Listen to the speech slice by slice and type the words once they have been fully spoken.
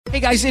Hey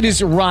guys, it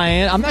is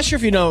Ryan. I'm not sure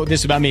if you know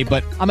this about me,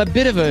 but I'm a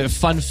bit of a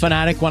fun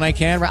fanatic when I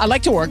can. I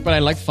like to work, but I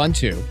like fun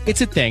too.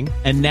 It's a thing.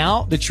 And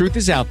now the truth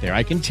is out there.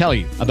 I can tell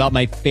you about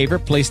my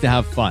favorite place to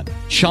have fun.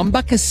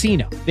 Chumba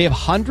Casino. They have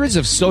hundreds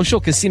of social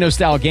casino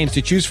style games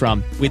to choose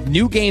from with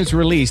new games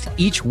released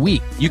each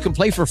week. You can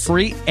play for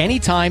free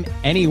anytime,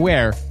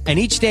 anywhere. And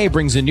each day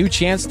brings a new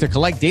chance to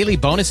collect daily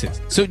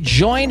bonuses. So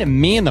join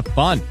me in the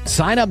fun.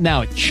 Sign up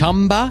now at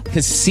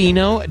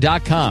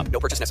ChumbaCasino.com. No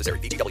purchase necessary.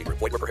 VGW.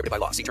 Void where prohibited by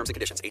law. See terms and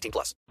conditions.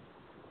 18+.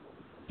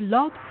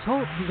 Blog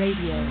Talk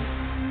Radio.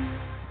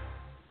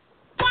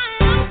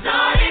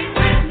 Starting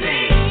with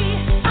me,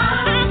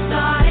 I'm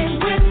starting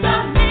with the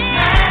mirror.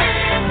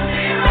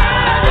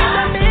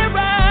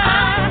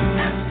 I'm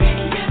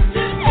asking you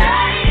to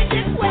change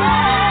its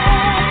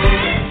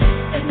ways.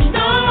 And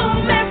no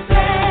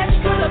message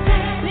could have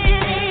been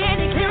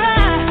any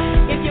clearer.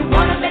 If you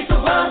want to make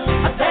the world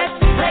a better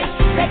place,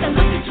 take a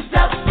look at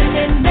yourself and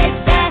then make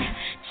that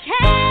change.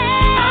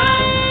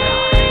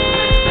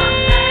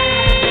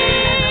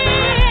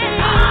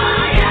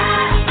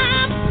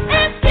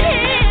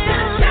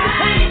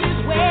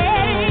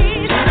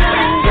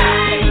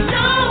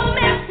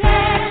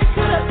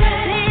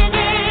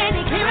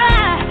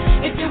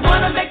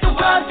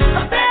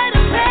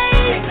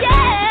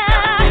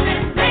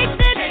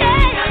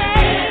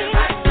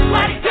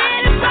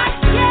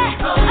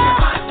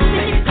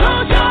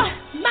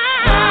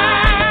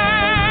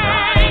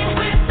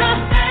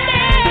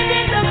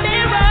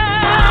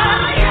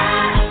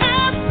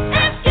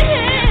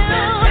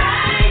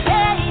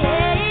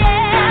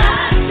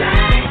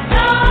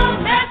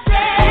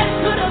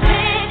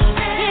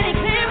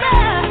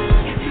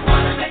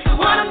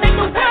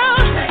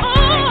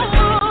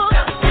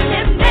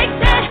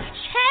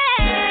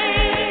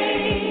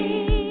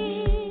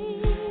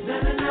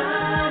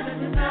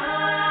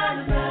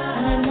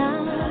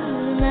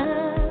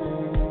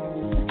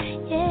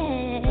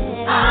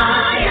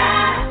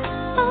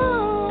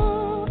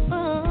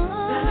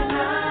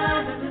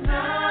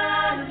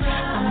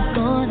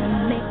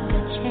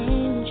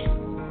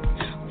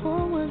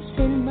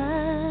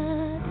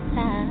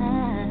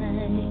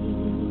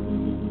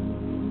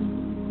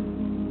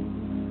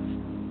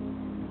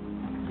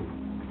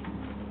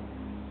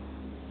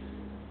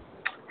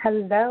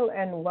 Hello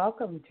and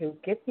welcome to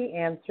Get the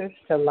Answers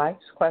to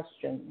Life's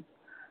Questions.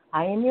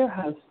 I am your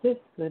hostess,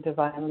 the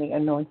divinely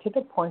anointed,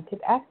 appointed,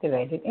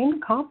 activated,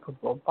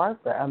 incomparable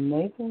Barbara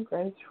Amazing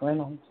Grace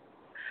Reynolds.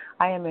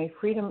 I am a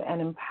freedom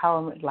and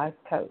empowerment life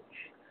coach.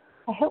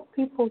 I help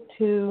people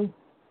to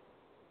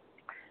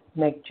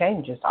make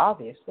changes,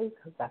 obviously,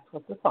 because that's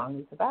what the song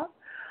is about,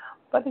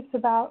 but it's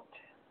about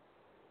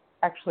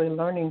actually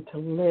learning to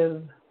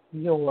live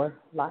your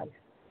life.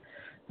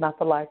 Not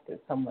the life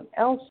that someone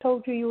else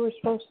told you were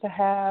supposed to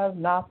have,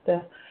 not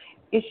the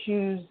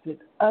issues that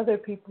other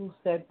people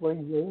said were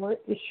your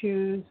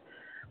issues.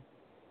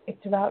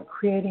 It's about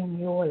creating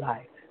your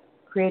life,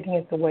 creating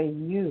it the way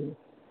you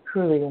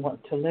truly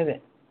want to live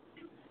it.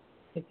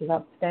 It's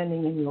about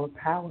standing in your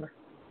power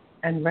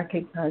and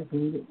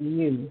recognizing that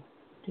you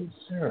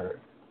deserve.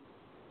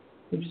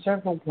 You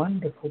deserve a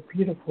wonderful,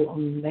 beautiful,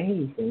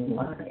 amazing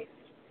life.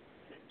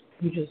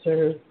 You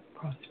deserve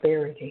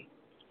prosperity,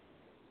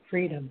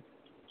 freedom,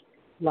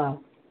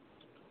 love,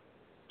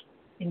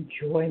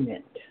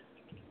 enjoyment.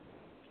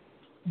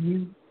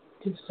 You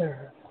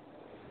deserve.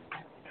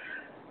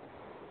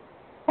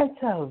 And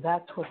so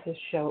that's what this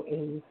show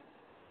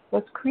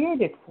was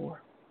created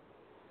for,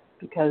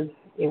 because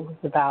it was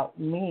about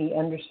me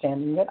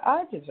understanding that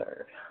I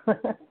deserve.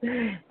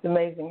 It's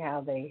amazing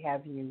how they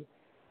have you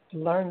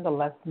learn the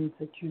lessons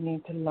that you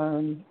need to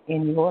learn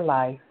in your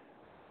life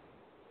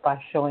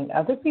by showing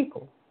other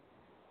people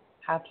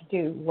how to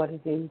do what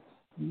it is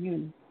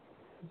you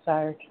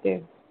desire to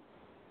do.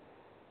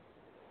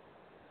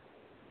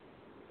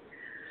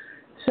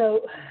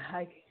 So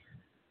I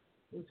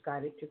was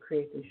guided to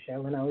create this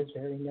show, and I was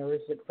very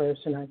nervous at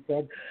first, and I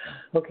said,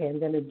 okay, I'm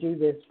going to do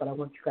this, but I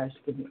want you guys to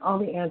give me all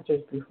the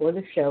answers before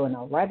the show, and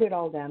I'll write it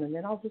all down, and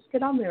then I'll just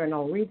get on there and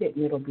I'll read it,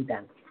 and it'll be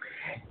done.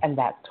 And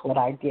that's what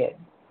I did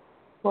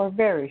for a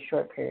very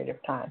short period of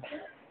time.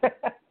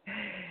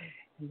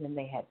 And then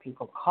they had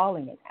people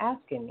calling and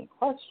asking me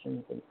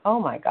questions, and oh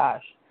my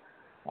gosh,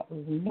 that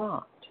was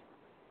not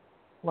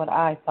what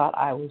I thought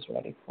I was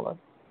ready for.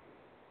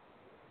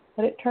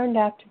 But it turned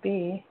out to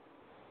be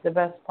the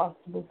best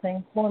possible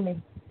thing for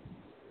me.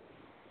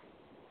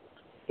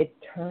 It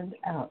turned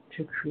out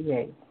to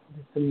create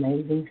this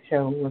amazing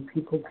show where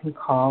people can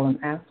call and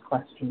ask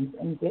questions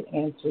and get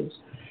answers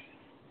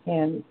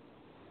and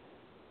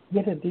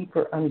get a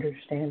deeper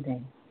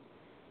understanding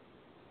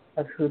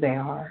of who they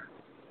are,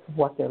 of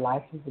what their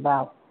life is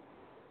about.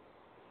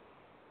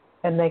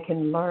 And they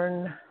can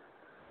learn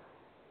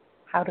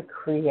how to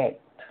create.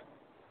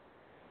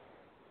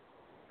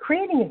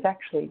 Creating is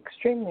actually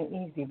extremely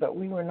easy, but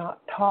we were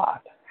not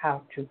taught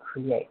how to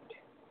create.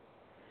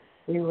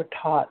 We were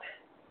taught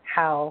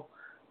how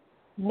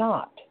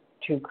not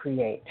to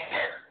create,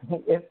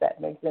 if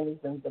that makes any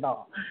sense at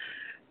all.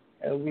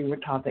 We were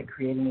taught that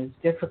creating is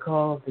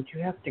difficult, that you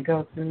have to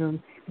go through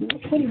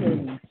 20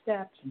 million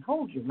steps and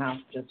hold your mouth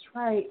just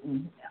right.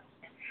 And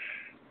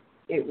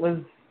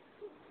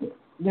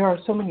there are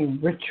so many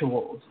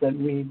rituals that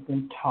we've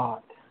been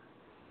taught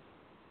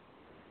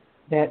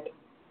that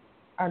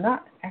are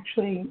not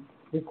actually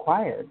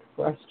required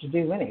for us to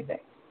do anything.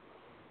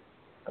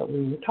 But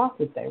we were taught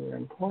that they were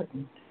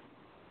important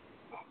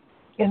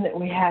and that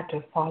we had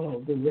to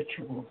follow the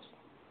rituals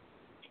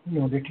in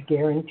order to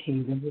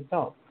guarantee the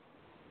result.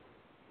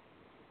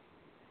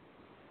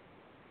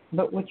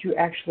 But what you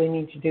actually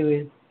need to do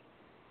is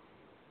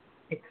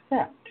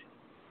accept.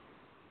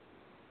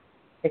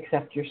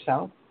 Accept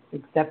yourself,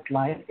 accept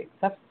life,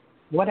 accept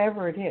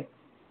whatever it is.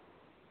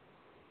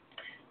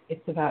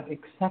 It's about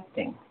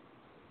accepting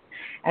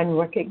and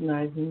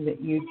recognizing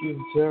that you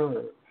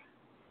deserve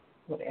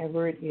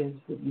whatever it is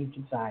that you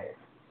desire.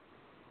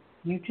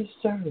 You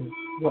deserve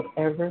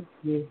whatever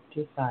you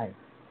desire.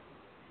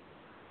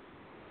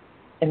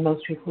 And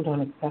most people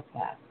don't accept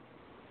that.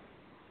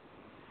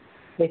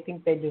 They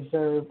think they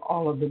deserve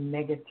all of the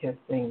negative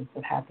things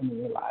that happen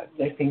in their lives.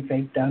 They think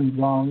they've done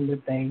wrong, that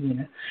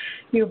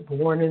you're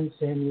born in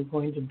sin, you're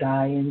going to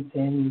die in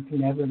sin, you can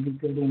never be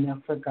good enough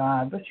for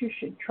God, but you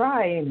should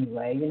try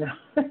anyway,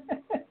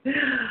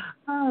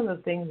 All the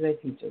things they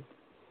teach us.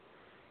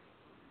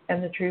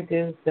 And the truth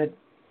is that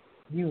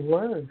you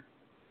were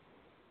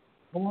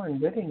born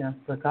good enough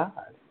for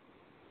God.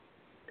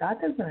 God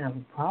doesn't have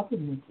a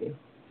problem with you.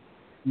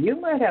 You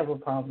might have a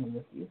problem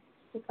with you,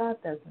 but God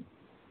doesn't.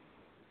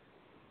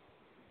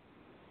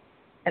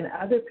 And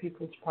other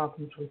people's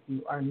problems with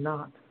you are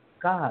not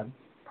God's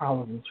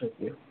problems with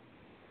you.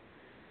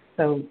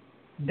 So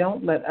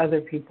don't let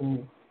other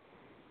people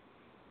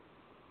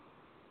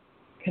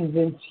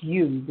convince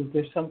you that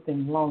there's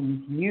something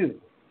wrong with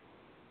you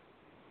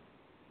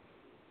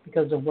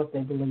because of what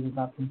they believe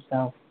about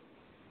themselves.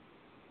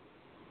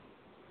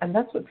 And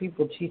that's what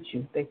people teach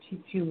you. They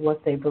teach you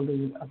what they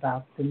believe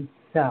about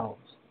themselves.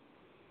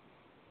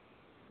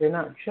 They're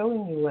not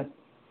showing you what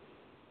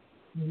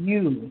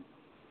you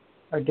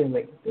are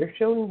doing. They're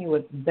showing you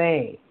what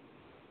they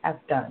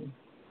have done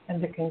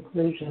and the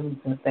conclusions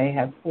that they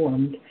have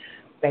formed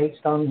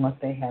based on what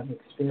they have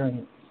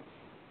experienced.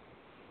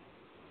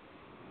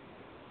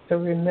 So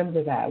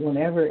remember that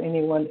whenever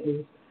anyone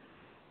is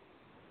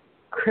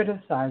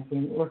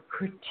criticizing or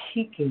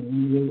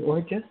critiquing you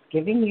or just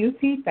giving you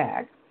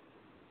feedback,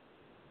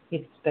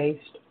 it's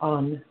based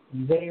on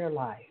their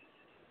life,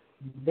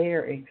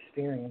 their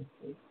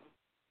experiences.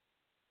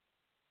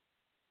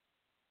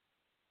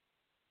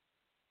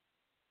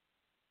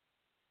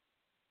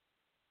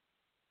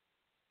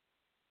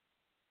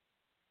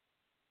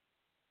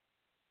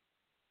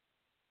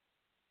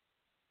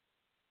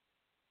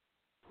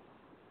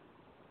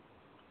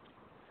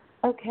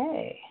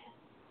 Okay,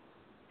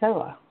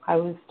 so I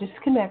was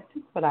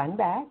disconnected, but I'm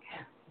back.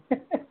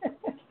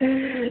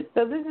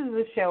 So this is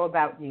a show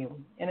about you,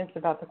 and it's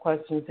about the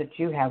questions that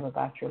you have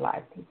about your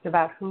life. It's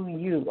about who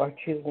you are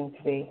choosing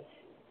to be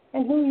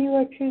and who you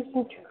are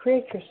choosing to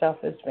create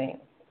yourself as being.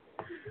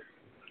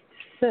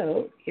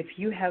 So if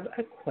you have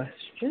a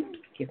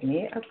question, give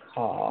me a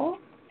call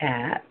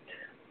at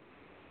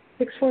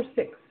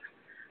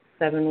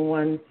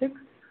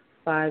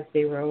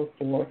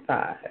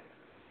 646-716-5045.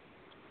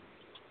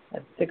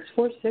 That's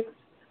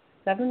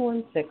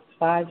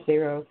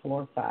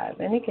 646-716-5045.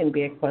 And it can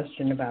be a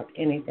question about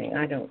anything.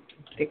 I don't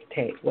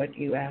dictate what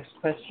you ask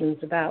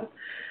questions about.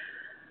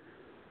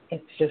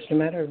 It's just a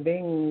matter of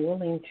being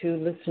willing to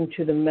listen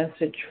to the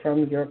message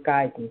from your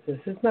guidance.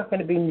 This is not going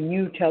to be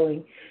me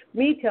telling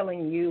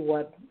you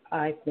what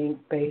I think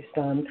based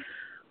on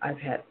I've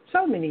had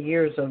so many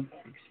years of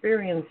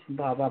experience,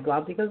 blah, blah,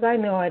 blah, because I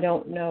know I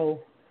don't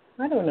know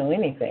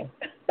anything.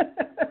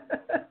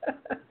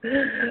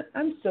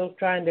 I'm still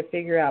trying to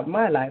figure out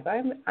my life.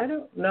 I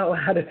don't know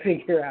how to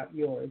figure out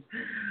yours.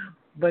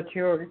 But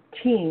your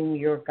team,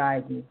 your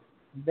guidance,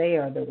 they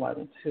are the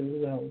ones who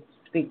will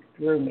speak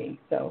through me.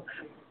 So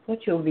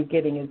what you'll be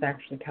getting is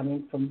actually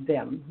coming from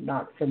them,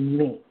 not from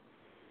me.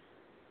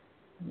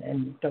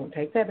 And don't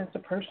take that as a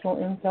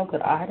personal insult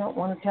that I don't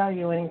want to tell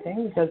you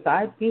anything, because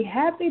I'd be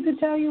happy to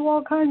tell you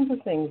all kinds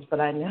of things, but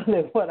I know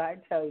that what I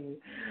tell you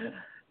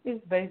is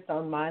based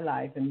on my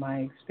life and my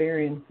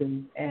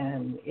experiences,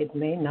 and it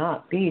may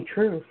not be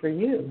true for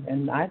you.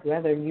 And I'd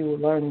rather you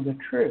learn the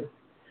truth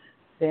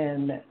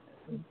than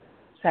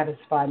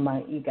satisfy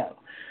my ego.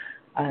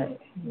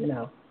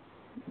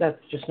 That's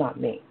just not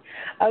me.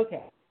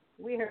 Okay,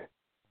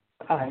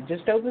 I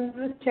just opened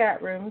the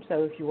chat room,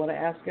 so if you want to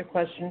ask a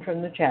question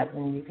from the chat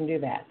room, you can do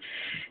that.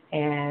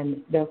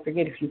 And don't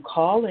forget, if you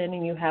call in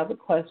and you have a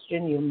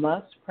question, you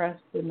must press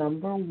the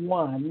number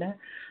 1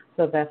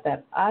 so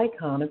that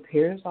icon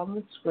appears on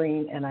the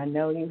screen and I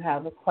know you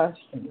have a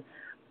question.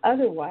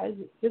 Otherwise,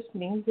 it just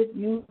means that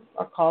you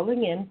are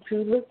calling in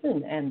to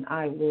listen, and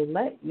I will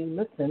let you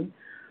listen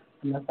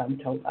unless I'm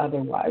told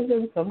otherwise,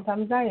 and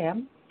sometimes I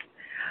am.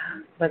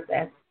 But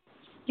that,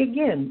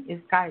 again, is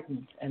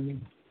guidance,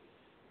 and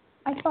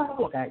I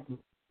follow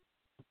guidance.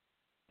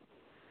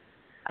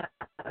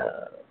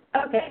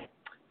 Okay,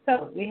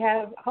 So we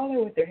have a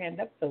caller with their hand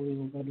up, so we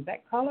will go to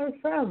that caller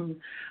from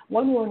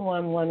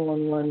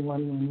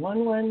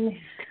 111-111-1111.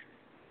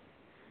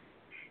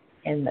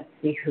 And let's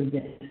see who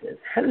this is.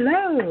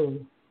 Hello.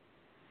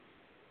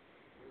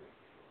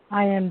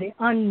 I am the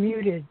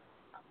unmuted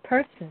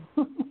person.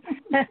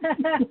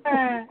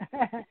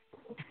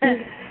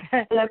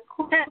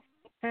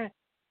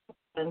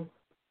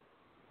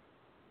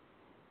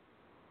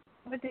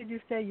 What did you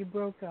say? You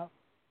broke up.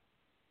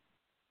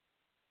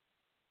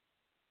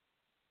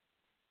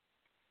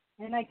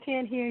 And I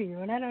can't hear you,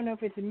 and I don't know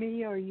if it's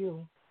me or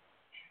you.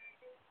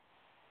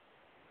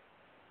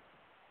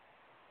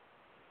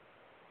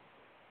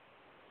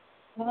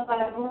 Well,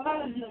 I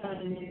was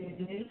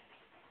unmuted.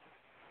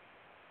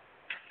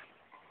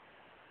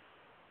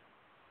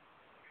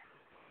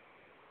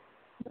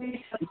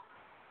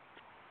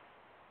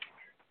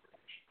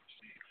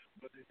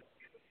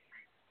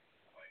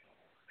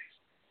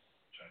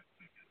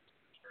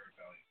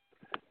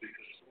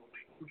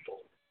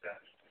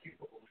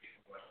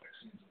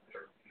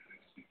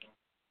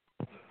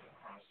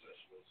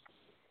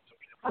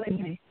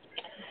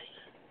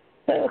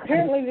 So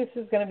apparently this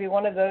is going to be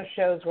one of those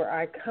shows where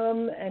I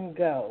come and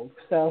go.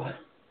 So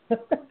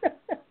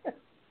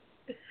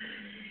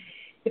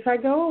if I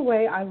go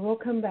away, I will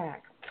come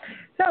back.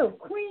 So,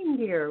 Queen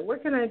dear,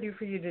 what can I do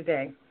for you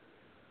today?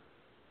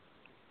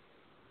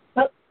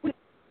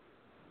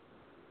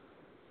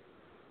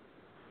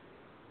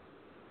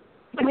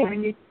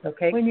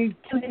 Okay. When you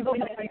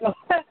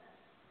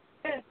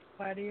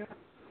why do you?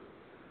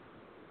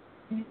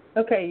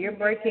 Okay, you're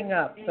breaking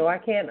up, so I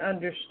can't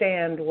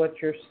understand what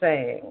you're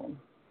saying.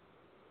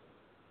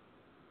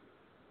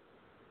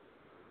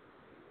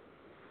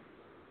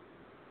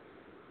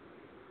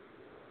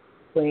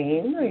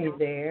 Queen, are you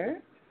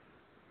there?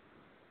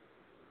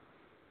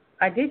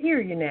 I did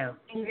hear you now.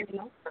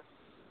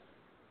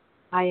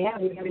 I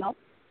am. You know.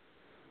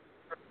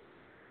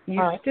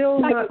 You're still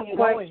not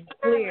quite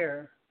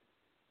clear.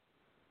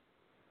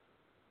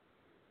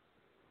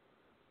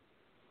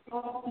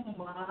 Oh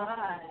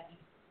my.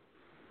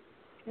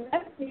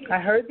 I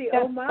heard the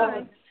oh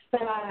my.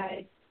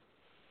 I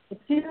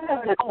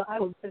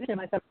will position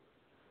myself.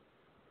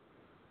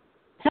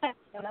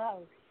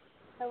 Hello.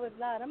 That was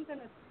loud. I'm going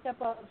to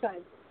step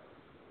outside.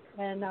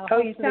 And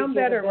you sound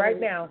better right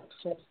now.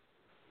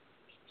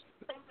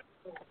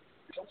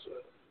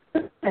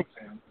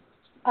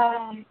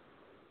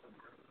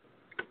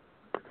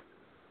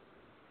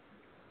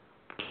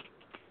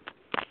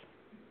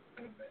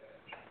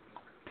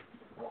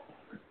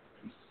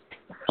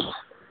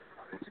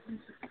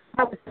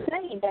 I was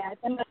saying that.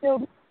 Am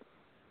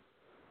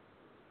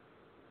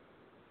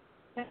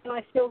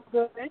I still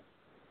good?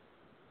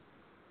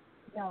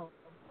 No.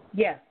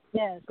 Yes.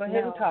 Yes. Go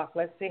ahead and talk.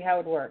 Let's see how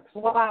it works.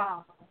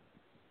 Wow.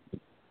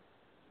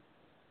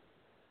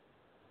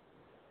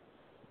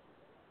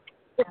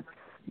 Okay.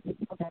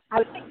 I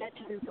would think that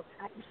you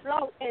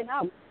flow in and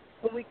out.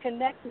 When we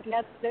connect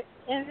together, the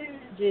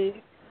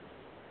energy,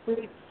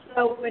 we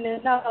flow in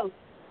and out.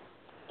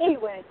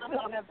 Anyway, I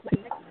don't have to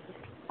connect.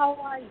 How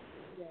are you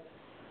today?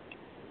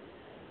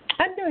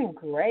 I'm doing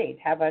great.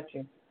 How about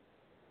you?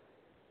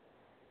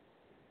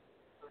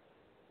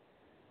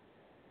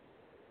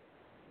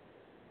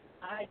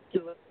 I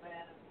do it well.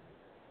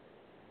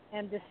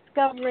 And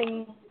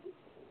discovering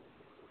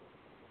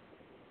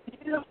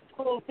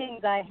beautiful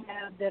things I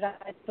have that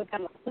I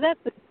forgot. So that's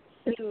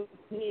to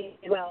me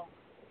as well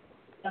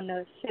on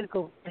the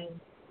physical thing.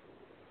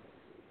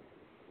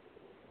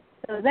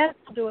 So that's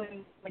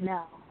doing right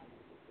now.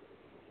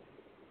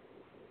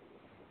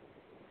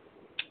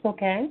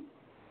 Okay.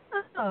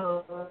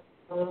 Oh,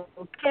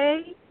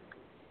 okay.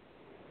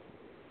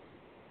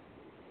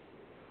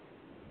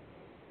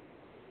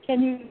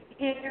 Can you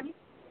hear me?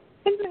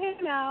 Can you hear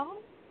me now?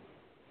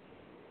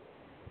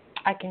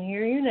 I can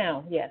hear you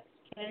now, yes.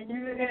 Can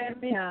you hear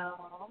me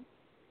now?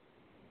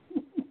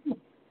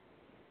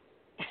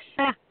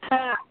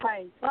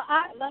 Right. Well,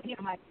 I love you,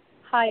 my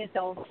highest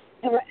self.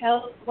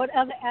 What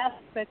other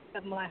aspects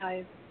of my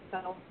highest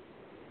self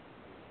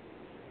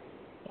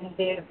in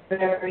their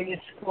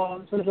various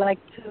forms would like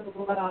to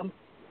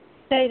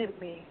say to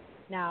me?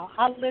 Now,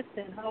 I'll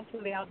listen.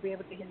 Hopefully, I'll be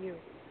able to hear you.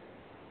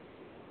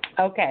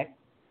 Okay.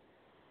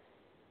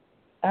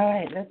 All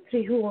right, let's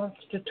see who wants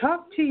to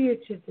talk to you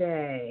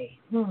today.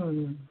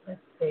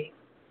 Let's see.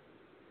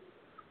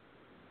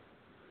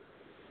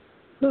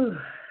 Whew.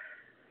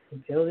 I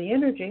can feel the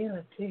energy.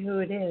 Let's see who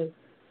it is.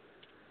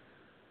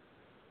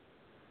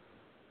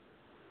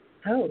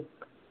 Oh,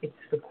 it's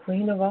the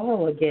Queen of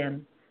All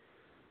again.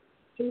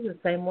 She's the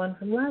same one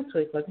from last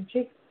week, wasn't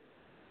she?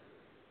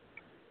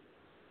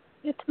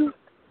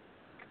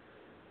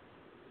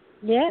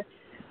 Yes.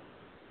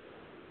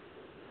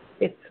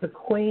 It's the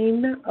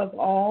Queen of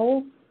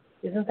All.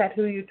 Isn't that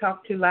who you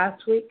talked to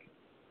last week?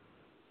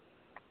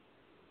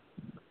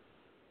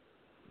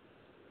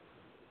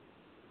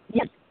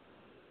 Yes.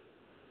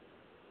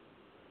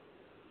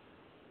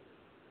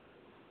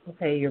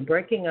 Okay, you're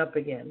breaking up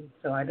again,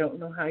 so I don't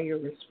know how you're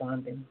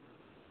responding.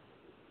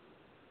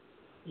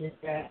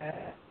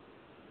 Yeah.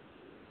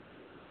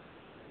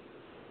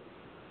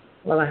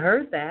 Well, I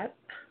heard that.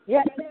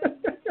 Yeah.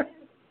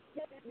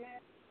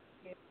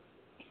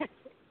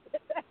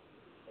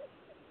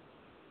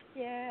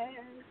 Yes.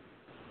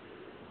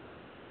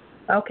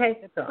 Okay,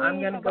 so I'm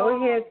going to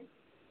go ahead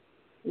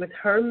with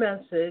her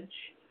message.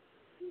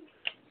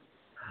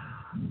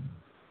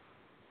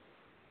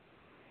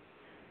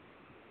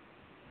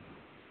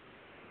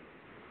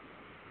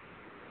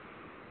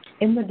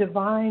 In the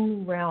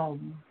divine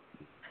realm,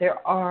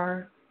 there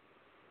are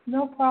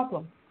no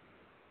problems.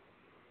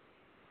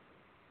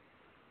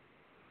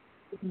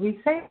 We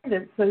say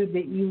that so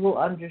that you will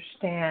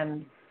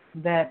understand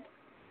that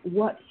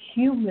what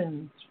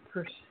humans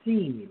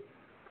perceive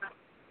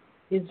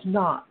is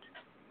not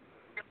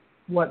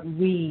what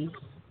we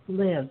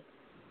live.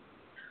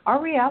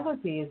 Our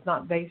reality is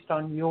not based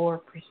on your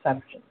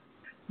perception.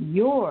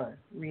 Your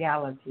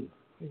reality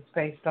is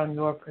based on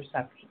your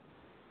perception.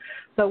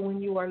 So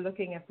when you are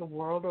looking at the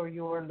world or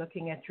you are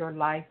looking at your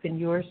life and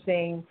you are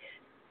seeing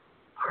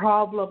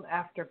problem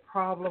after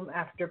problem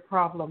after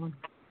problem,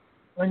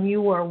 when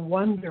you are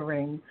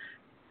wondering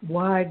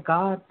why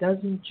God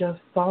doesn't just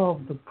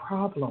solve the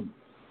problem,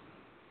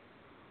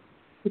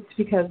 it's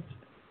because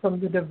from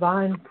the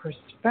divine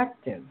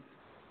perspective,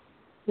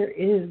 there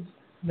is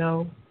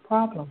no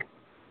problem.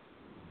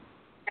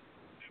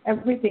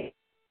 Everything,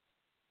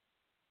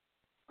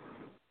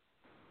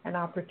 an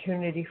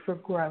opportunity for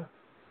growth,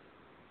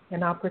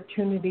 an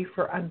opportunity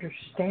for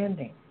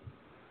understanding,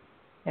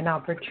 an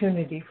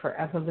opportunity for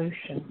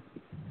evolution,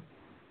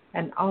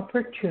 an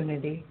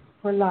opportunity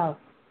for love.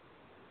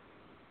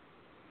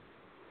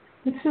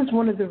 This is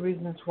one of the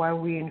reasons why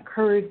we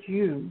encourage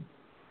you,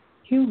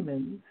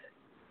 humans,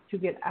 to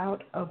get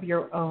out of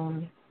your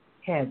own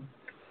heads.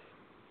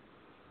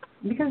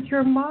 Because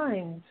your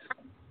minds,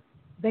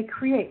 they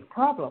create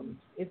problems.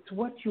 It's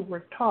what you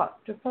were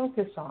taught to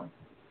focus on.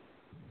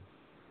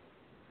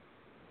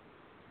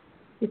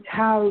 It's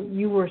how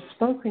you were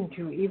spoken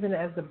to even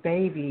as a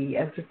baby,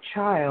 as a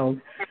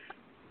child.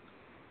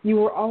 You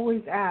were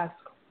always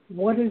asked,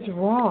 what is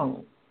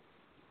wrong?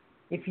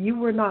 If you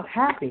were not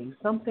happy,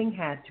 something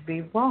had to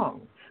be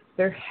wrong.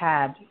 There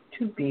had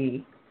to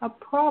be a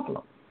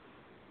problem.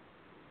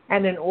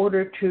 And in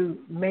order to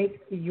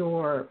make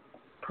your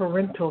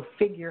parental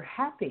figure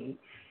happy,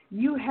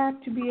 you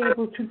had to be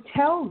able to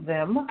tell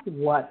them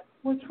what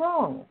was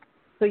wrong.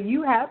 So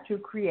you had to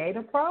create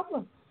a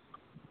problem.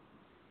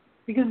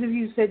 Because if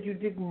you said you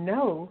didn't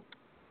know,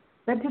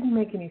 that didn't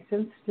make any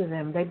sense to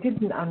them. They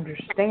didn't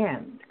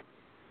understand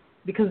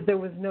because there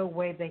was no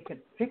way they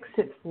could fix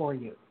it for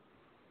you.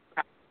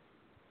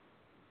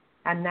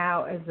 And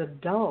now as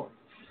adults,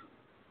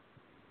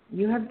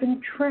 you have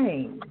been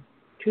trained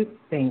to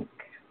think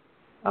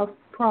of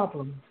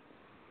problems.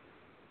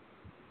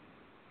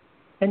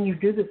 And you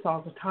do this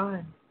all the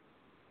time.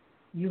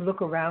 You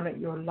look around at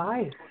your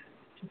life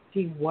to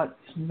see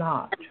what's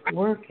not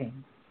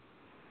working.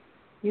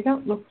 You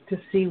don't look to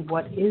see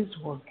what is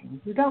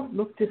working. You don't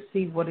look to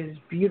see what is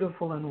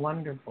beautiful and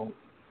wonderful.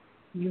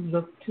 You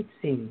look to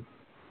see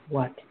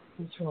what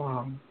is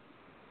wrong.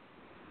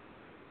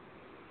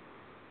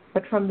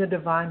 But from the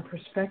divine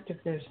perspective,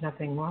 there's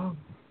nothing wrong.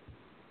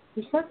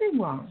 There's nothing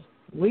wrong.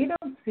 We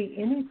don't see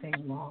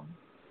anything wrong.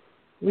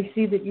 We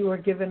see that you are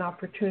given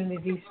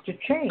opportunities to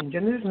change,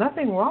 and there's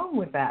nothing wrong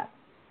with that.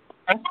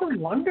 That's a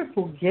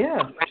wonderful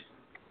gift.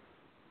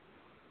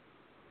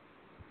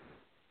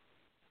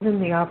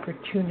 Given the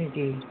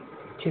opportunity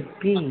to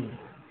be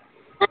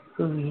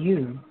who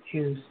you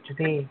choose to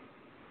be.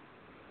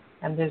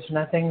 And there's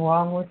nothing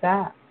wrong with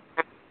that.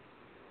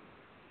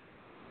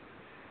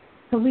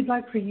 So we'd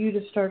like for you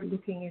to start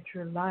looking at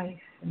your life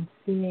and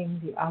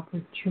seeing the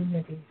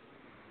opportunities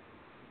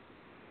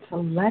to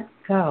let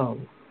go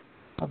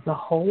of the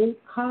whole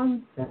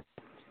concept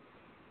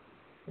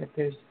that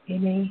there's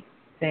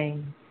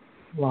anything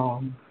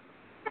wrong.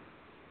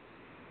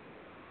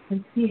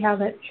 And see how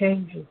that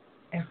changes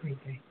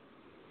everything,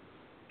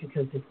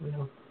 because it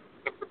will.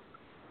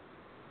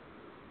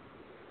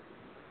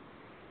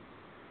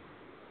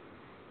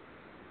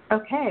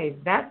 Okay,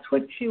 that's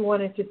what she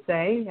wanted to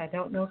say. I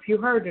don't know if you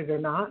heard it or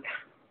not.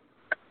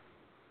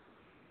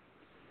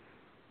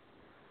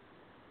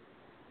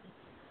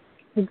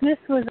 This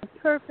was a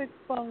perfect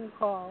phone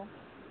call.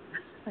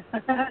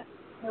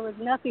 There was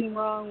nothing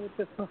wrong with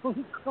the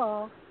phone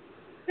call.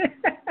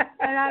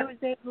 And I was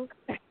able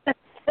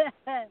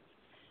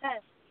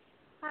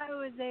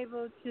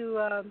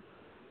to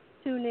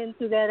tune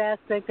into that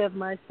aspect of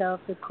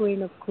myself, the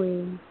Queen of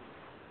Queens,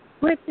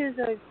 which is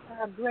a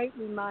great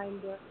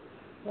reminder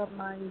of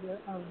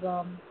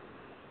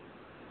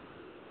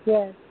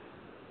yes,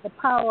 the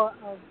power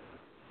of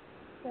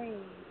change,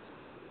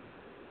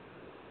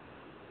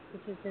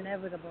 which is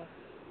inevitable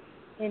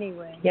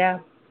anyway. Yeah,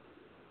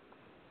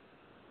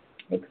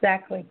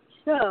 exactly.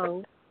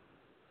 So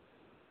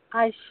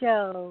I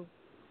shall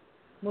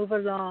move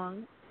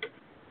along,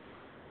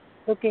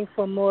 looking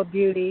for more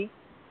beauty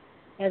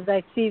as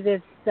I see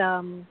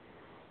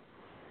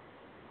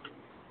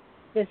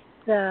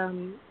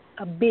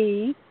a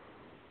bee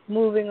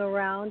moving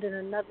around and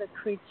another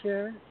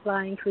creature,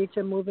 flying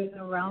creature, moving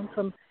around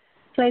from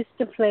place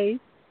to place,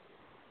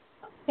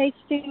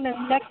 tasting the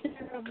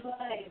nectar of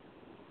life.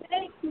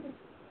 Thank you.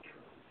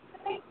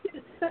 Thank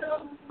you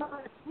so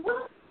much.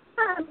 What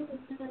time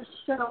is the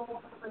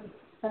show on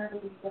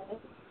Sunday?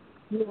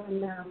 You are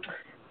now.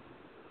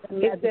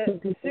 It's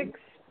at 6.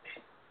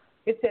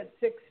 It's at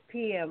 6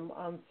 p.m.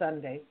 on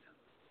Sundays.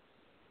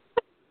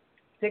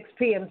 6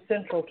 p.m.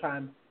 Central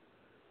Time.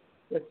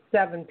 It's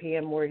 7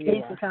 p.m. where you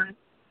Central are. Time.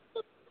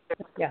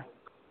 Yeah.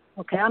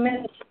 Okay, I'm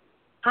in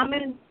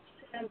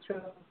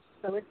Central,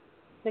 so it's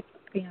 6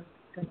 p.m.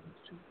 Central.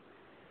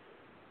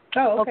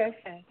 Oh,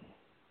 okay.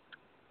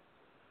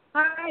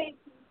 Hi,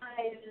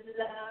 my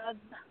love,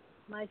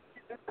 my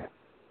sister.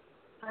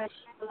 I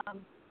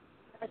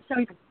shall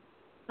you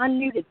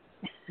unmuted.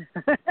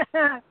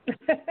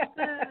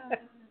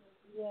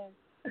 Yes.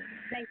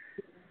 Thank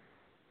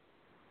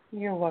you.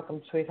 You're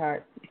welcome,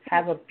 sweetheart.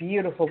 Have a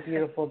beautiful,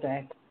 beautiful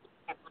day.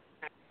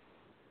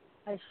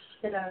 I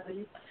shall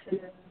you too.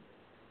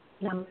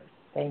 Namaste.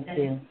 Thank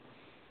you.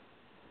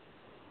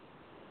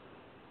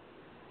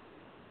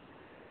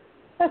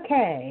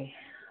 Okay.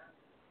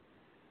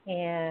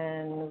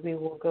 And we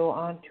will go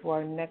on to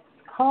our next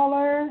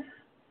caller.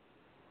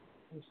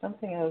 There's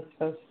something I was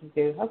supposed to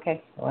do.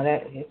 Okay. Well,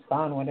 it's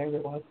gone, whatever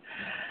it was.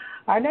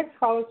 Our next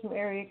caller is from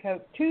area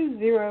code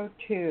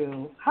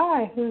 202.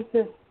 Hi, who's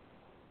this?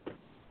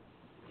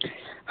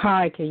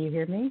 Hi, can you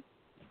hear me?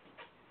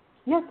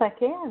 Yes, I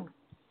can.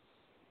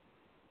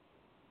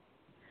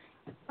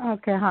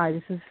 Okay, hi,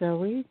 this is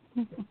Zoe.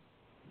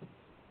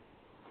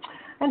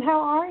 And how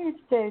are you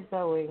today,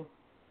 Zoe?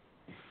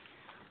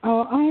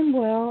 Oh, I'm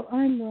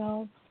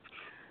well.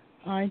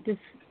 I just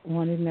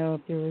wanted to know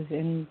if there was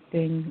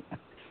anything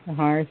the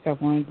highest I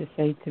wanted to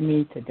say to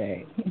me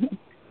today.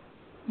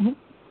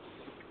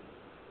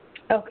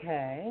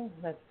 Okay,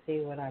 let's see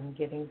what I'm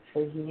getting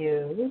for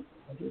you.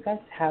 What do you guys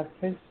have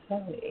for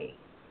Zoe?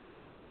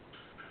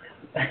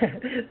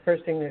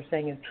 First thing they're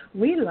saying is,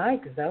 we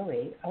like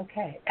Zoe.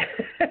 Okay.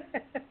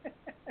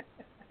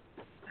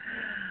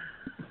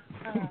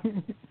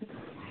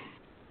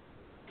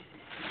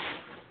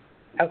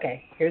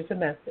 Okay, here's the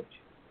message.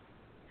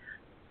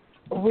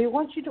 We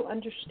want you to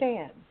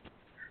understand.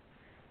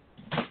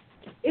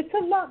 It's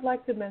a lot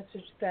like the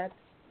message that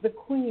the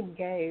Queen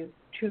gave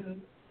to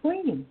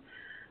Queen.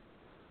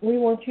 We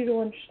want you to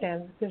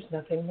understand that there's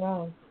nothing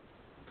wrong.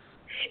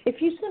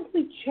 If you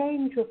simply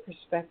change your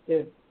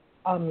perspective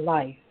on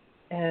life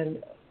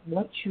and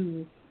what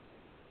you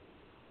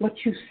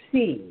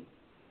see,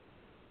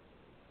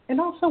 and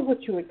also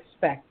what you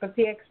expect, but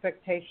the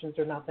expectations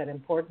are not that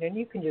important, and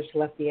you can just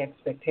let the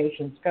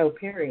expectations go,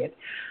 period.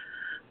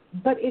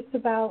 But it's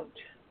about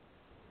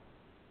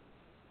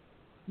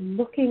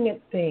looking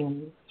at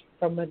things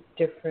from a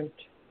different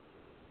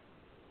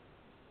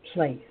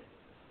place.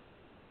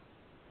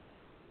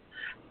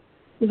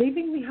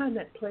 Leaving behind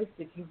that place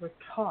that you were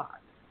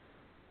taught.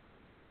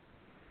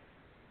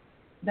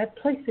 That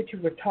place that you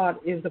were taught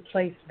is a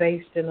place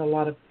based in a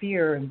lot of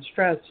fear and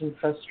stress and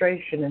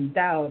frustration and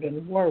doubt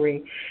and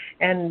worry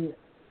and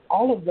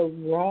all of the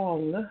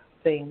wrong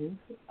things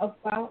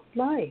about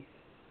life.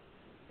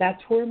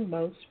 That's where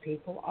most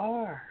people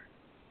are.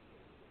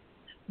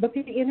 But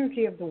the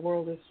energy of the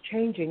world is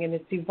changing and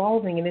it's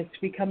evolving and it's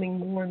becoming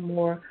more and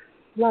more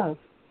love.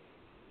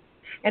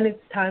 And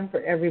it's time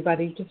for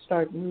everybody to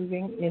start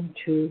moving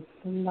into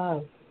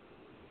love.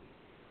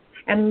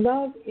 And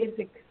love is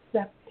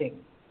accepting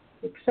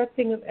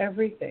of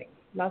everything.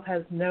 Love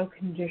has no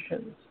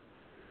conditions.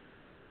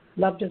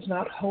 Love does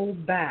not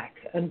hold back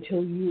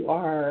until you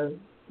are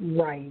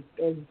right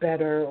or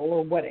better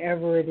or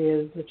whatever it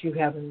is that you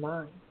have in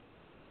mind.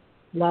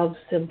 Love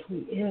simply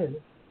is.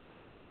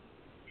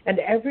 And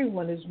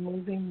everyone is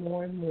moving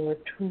more and more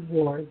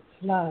towards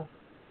love.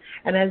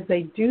 And as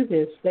they do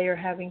this, they are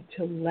having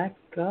to let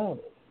go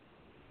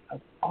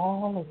of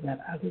all of that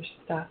other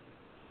stuff.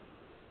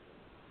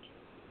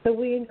 So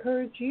we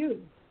encourage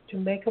you to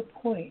make a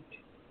point,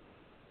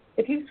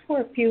 at least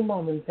for a few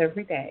moments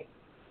every day,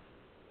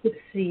 to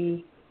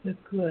see the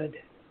good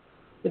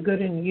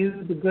in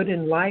you, the good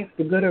in life,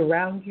 the good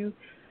around you.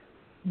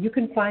 You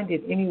can find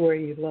it anywhere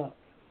you look.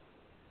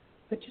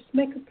 But just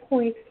make a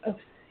point of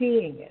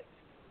seeing it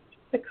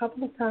just a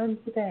couple of times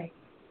a day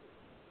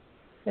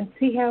and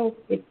see how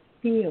it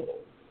feels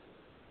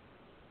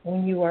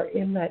when you are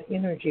in that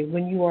energy,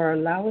 when you are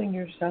allowing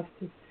yourself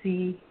to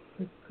see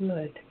the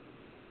good.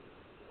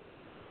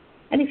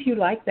 And if you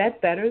like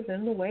that better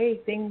than the way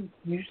things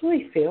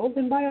usually feel,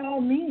 then by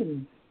all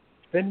means,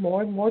 spend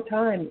more and more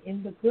time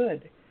in the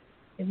good,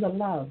 in the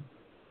love,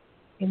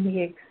 in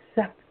the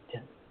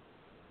acceptance,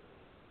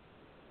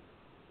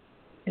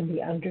 in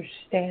the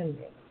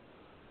understanding.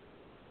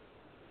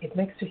 It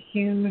makes a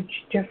huge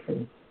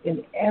difference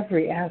in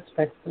every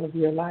aspect of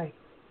your life.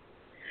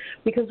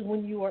 Because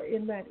when you are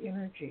in that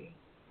energy,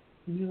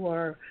 you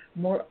are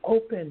more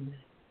open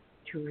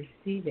to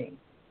receiving.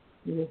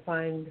 You will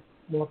find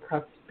more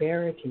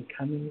prosperity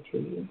coming to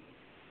you.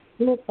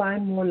 You will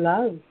find more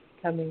love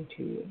coming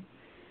to you.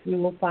 You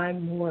will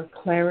find more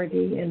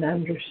clarity and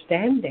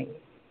understanding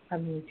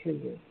coming to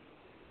you.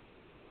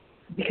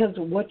 Because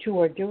what you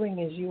are doing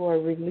is you are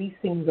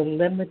releasing the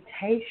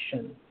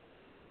limitation.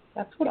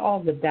 That's what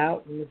all the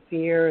doubt and the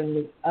fear and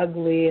the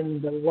ugly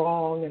and the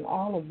wrong and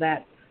all of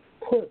that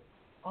puts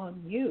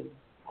on you,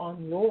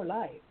 on your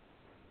life.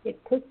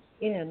 It puts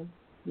in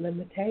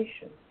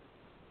limitation.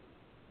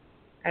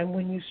 And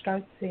when you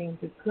start seeing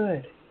the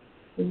good,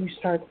 when you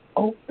start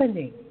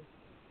opening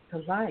to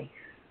life,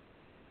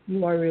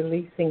 you are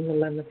releasing the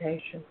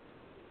limitation.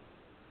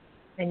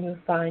 And you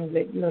find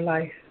that your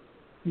life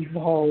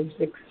evolves,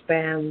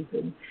 expands,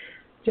 and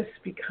just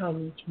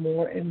becomes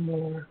more and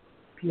more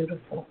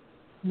beautiful,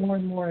 more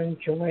and more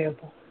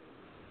enjoyable,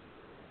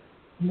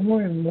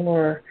 more and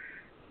more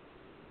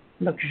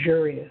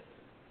luxurious,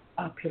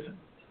 opulent.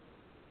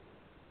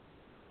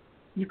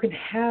 You can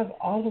have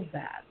all of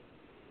that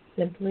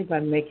simply by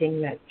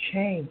making that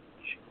change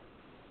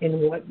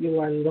in what you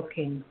are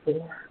looking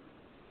for.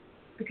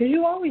 Because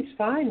you always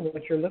find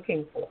what you're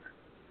looking for.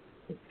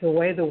 It's the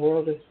way the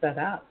world is set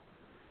up.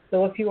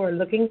 So if you are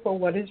looking for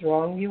what is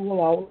wrong, you will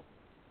always.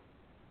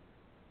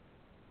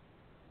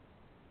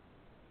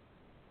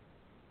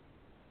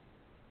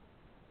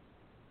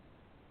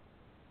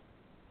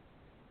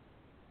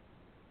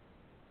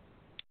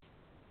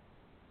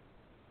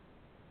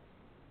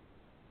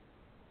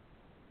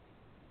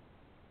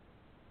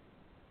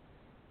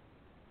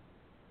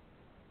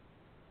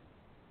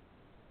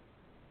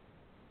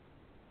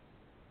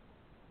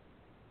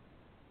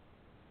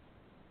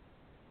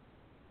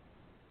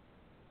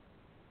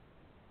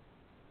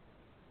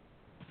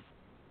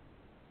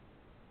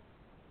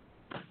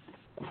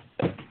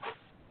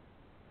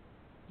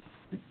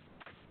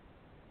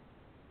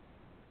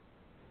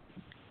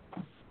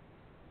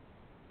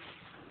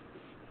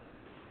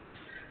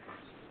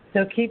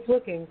 So keep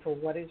looking for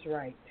what is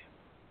right.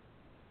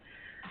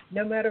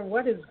 No matter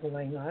what is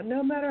going on,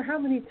 no matter how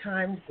many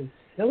times the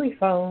silly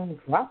phone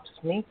drops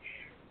me,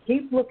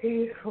 keep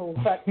looking for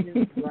what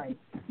is right.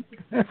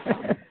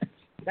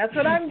 That's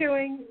what I'm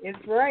doing. It's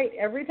right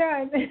every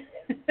time.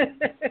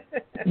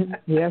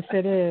 Yes,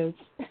 it is.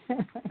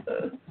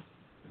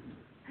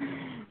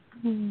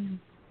 And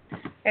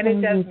it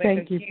does make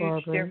Thank a you, huge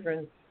Barbara.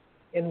 difference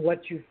in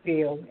what you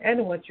feel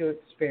and what you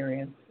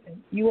experience.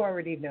 And you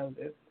already know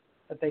this,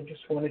 but they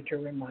just wanted to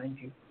remind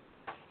you.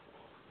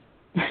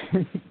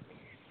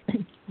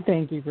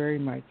 Thank you very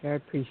much. I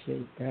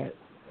appreciate that.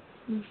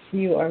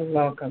 You are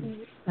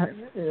welcome.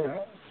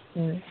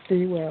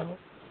 Be well.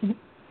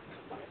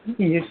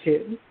 You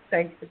too.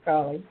 Thanks for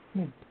calling.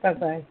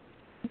 Bye-bye.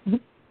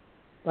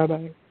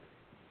 Bye-bye.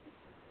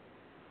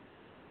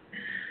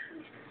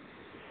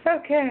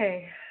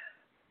 Okay.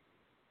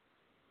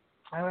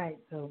 All right,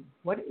 so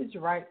what is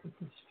right with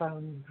this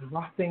phone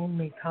dropping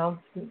me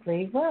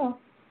constantly? Well,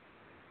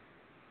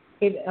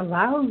 it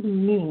allows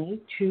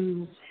me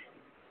to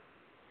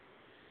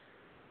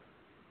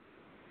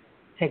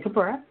take a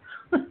breath.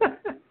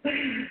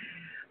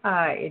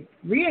 It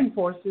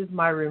reinforces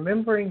my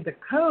remembering the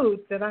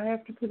code that I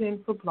have to put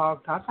in for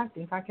Blog Talk. I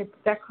think I can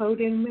put that code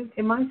in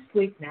my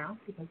sleep now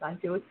because I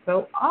do it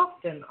so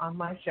often on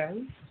my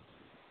shows.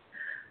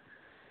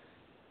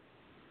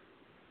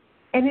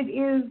 And it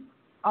is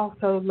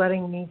also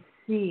letting me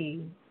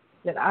see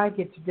that I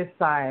get to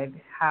decide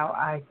how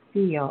I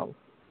feel,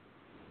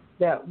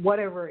 that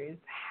whatever is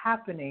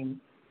happening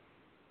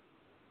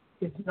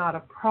is not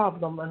a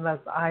problem unless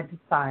I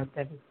decide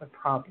that it's a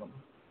problem.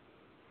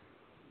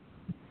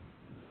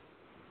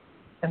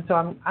 And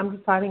so I'm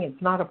deciding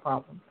it's not a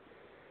problem.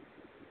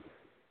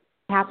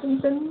 It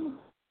happens and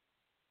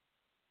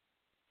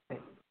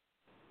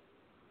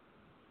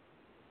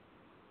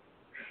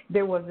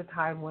there was a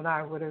time when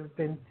I would have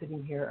been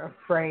sitting here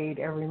afraid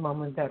every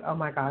moment that, oh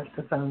my gosh,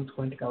 the phone's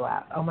going to go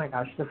out. Oh my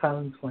gosh, the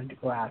phone's going to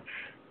go out.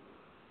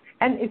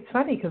 And it's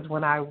funny because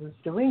when I was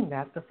doing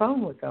that, the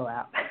phone would go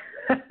out.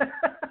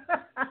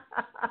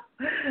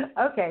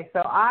 Okay, so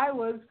I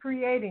was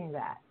creating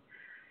that.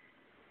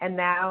 And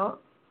now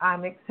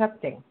I'm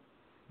accepting.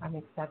 I'm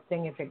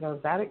accepting if it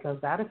goes out, it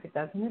goes out. If it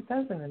doesn't, it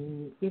doesn't.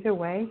 And either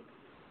way,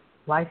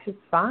 life is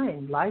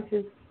fine. Life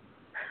is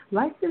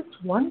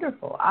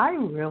wonderful. I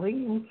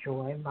really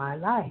enjoy my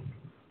life.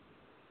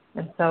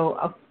 And so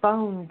a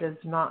phone does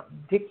not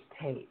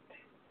dictate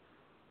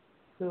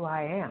who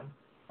I am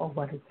or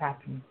what is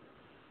happening.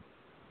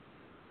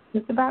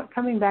 It's about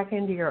coming back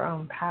into your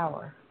own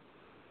power.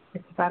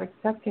 It's about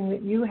accepting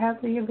that you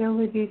have the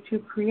ability to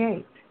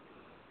create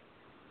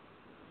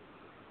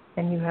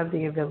and you have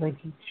the ability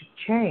to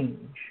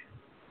change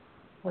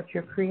what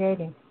you're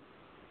creating.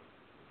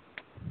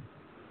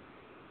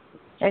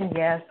 And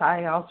yes,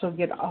 I also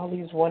get all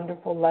these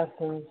wonderful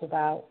lessons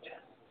about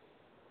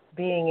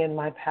being in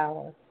my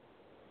power,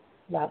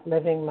 about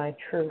living my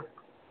truth,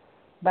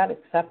 about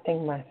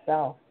accepting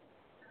myself.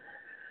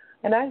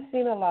 And I've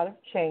seen a lot of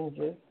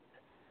changes,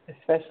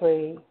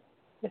 especially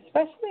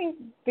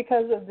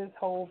because of this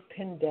whole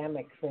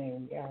pandemic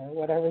thing, or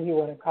whatever you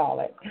want to call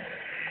it.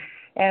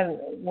 And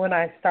when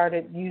I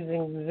started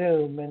using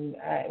Zoom, and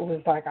it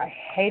was like I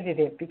hated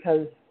it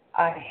because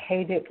I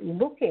hated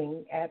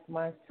looking at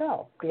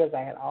myself because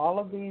I had all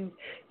of these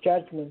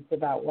judgments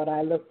about what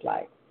I looked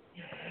like.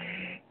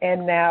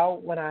 And now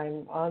when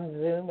I'm on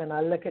Zoom and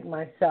I look at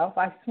myself,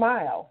 I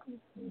smile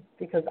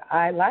because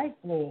I like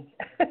me.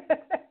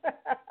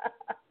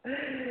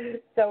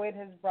 So it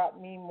has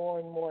brought me more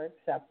and more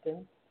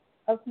acceptance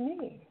of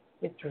me.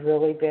 It's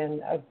really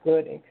been a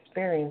good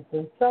experience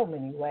in so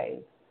many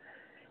ways.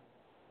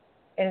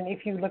 And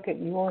if you look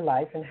at your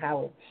life and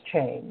how it's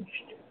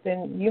changed,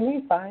 then you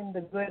may find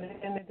the good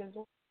in it as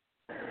well.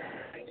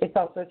 It's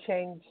also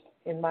changed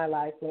in my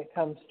life when it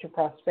comes to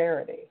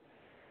prosperity.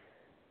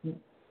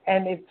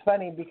 And it's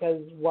funny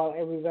because while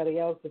everybody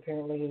else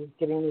apparently is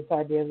getting this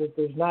idea that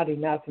there's not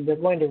enough and they're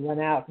going to run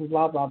out and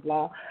blah, blah,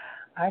 blah,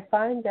 I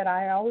find that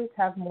I always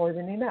have more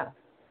than enough,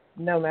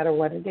 no matter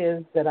what it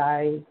is that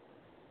I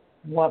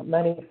want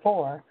money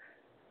for.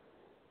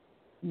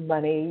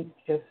 Money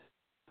just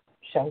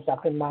shows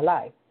up in my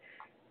life.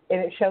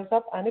 And it shows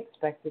up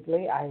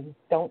unexpectedly. I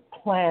don't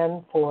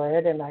plan for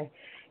it, and I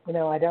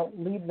don't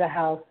leave the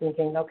house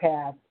thinking, okay,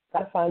 I've got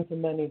to find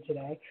some money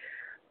today.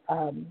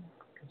 Because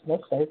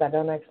most days I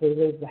don't actually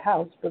leave the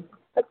house, but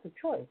that's a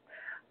choice.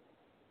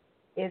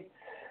 It's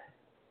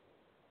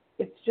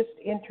just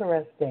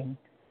interesting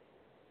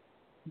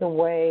the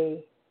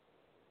way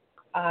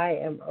I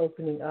am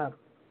opening up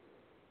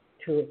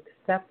to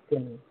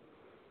accepting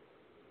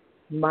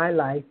my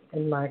life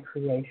and my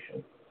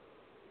creation.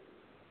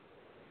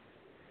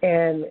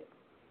 And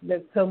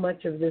that so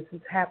much of this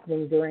is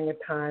happening during a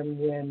time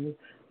when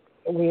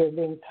we are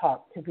being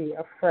taught to be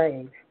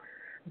afraid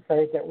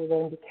that we're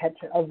going to catch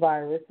a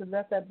virus and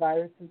that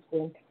virus is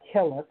going to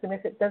kill us. And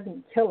if it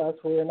doesn't kill us,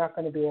 we're not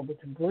going to be able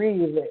to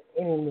breathe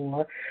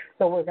anymore.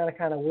 So we're going to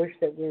kind of wish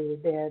that we were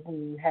dead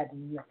and had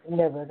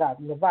never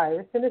gotten the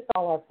virus. And it's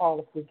all our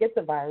fault if we get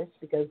the virus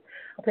because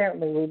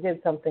apparently we did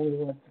something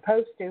we weren't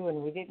supposed to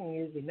and we didn't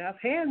use enough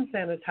hand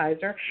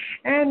sanitizer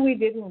and we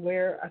didn't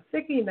wear a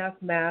thick enough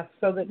mask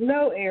so that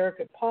no air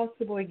could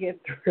possibly get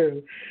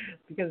through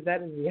because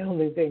that is the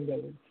only thing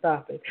that would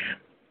stop it.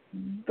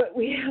 But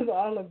we have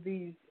all of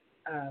these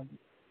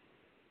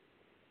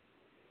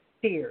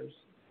fears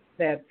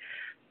that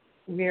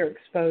we're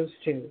exposed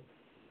to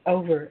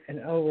over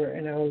and over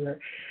and over.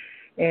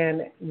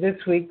 And this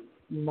week,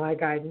 my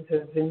guidance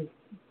has been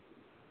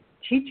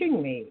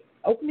teaching me,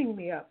 opening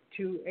me up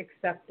to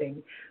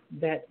accepting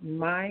that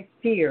my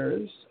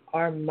fears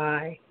are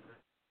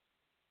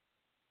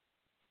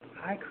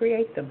I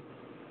create them.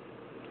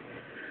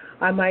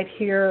 I might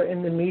hear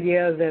in the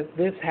media that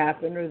this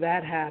happened or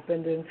that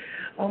happened and,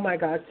 oh my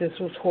gosh, this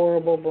was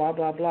horrible, blah,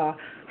 blah, blah.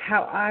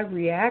 How I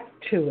react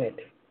to it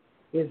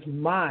is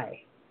my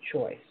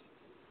choice.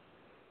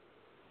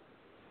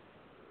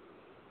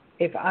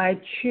 If I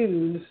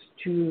choose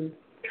to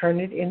turn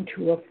it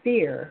into a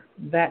fear,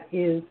 that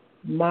is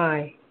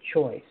my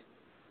choice.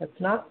 That's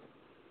not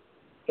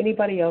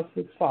anybody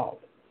else's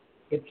fault.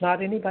 It's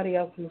not anybody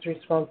else's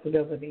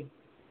responsibility.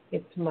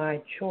 It's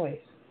my choice.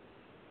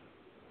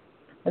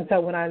 And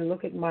so when I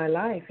look at my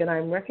life and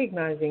I'm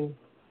recognizing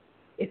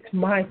it's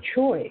my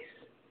choice,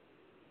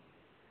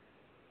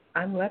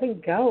 I'm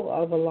letting go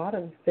of a lot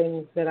of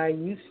things that I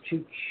used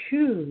to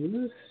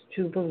choose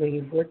to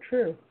believe were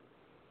true.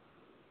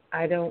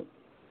 I don't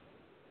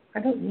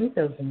need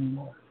those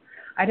anymore.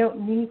 I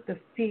don't need the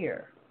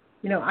fear.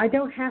 I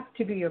don't have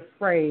to be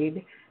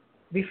afraid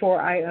before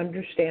I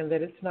understand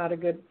that it's not a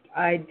good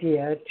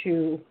idea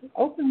to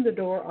open the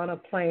door on a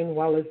plane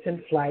while it's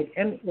in flight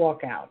and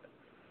walk out.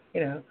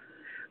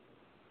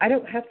 I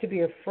don't have to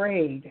be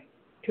afraid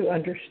to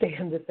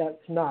understand that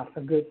that's not a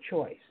good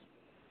choice.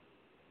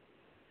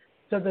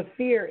 So the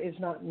fear is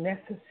not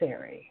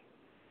necessary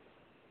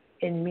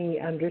in me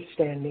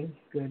understanding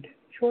good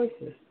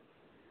choices.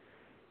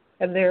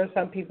 And there are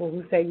some people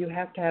who say you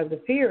have to have the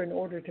fear in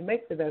order to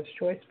make the best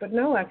choice, but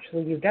no,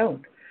 actually you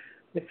don't.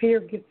 The fear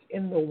gets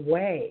in the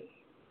way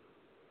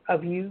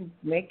of you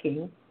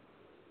making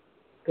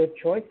good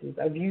choices,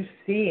 of you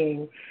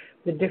seeing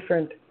the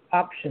different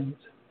options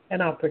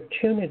and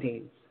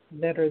opportunities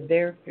that are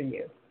there for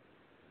you.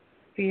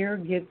 Fear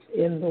gets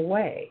in the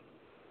way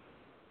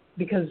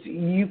because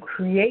you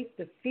create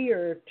the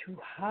fear to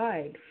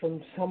hide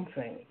from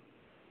something,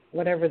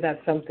 whatever that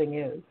something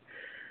is.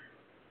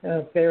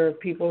 There are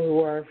people who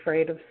are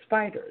afraid of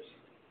spiders.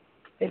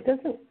 It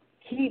doesn't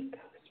keep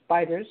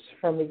spiders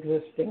from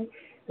existing.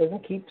 It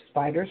doesn't keep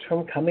spiders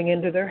from coming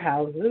into their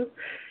houses.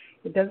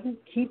 It doesn't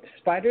keep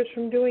spiders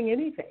from doing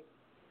anything.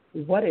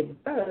 What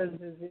it does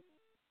is it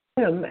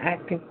them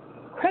acting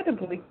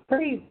incredibly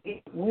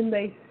crazy when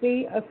they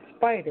see a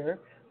spider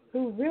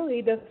who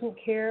really doesn't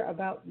care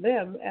about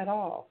them at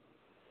all.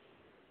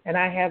 And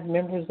I have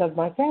members of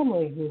my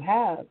family who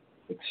have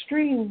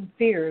extreme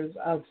fears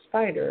of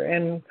spider.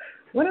 And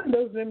one of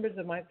those members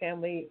of my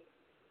family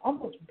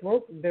almost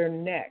broke their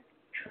neck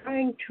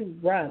trying to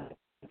run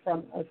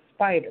from a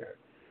spider.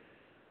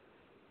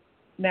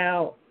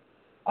 Now,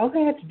 all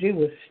they had to do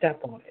was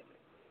step on it.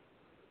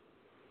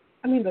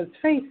 I mean, let's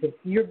face it,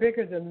 you're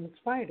bigger than the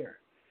spider.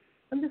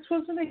 And this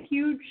wasn't a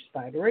huge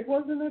spider. It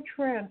wasn't a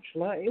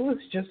tarantula. It was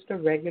just a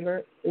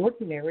regular,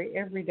 ordinary,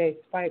 everyday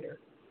spider.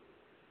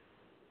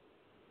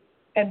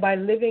 And by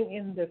living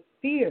in the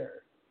fear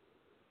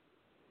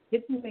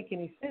didn't make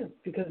any sense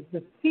because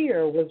the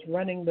fear was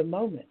running the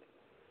moment.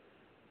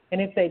 And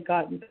if they'd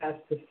gotten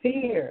past the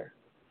fear,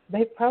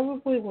 they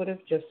probably would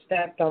have just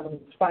stepped on the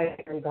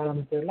spider and gone on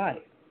with their life.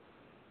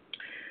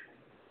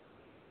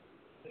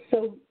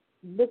 So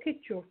look at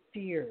your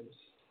fears.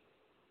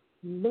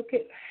 Look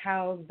at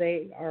how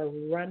they are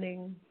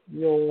running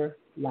your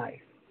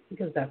life,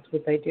 because that's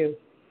what they do.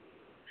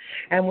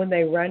 And when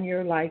they run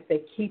your life,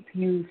 they keep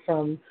you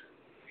from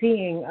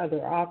seeing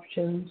other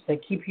options. They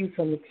keep you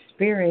from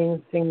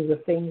experiencing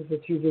the things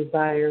that you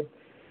desire,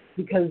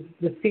 because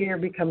the fear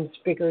becomes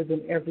bigger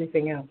than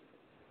everything else.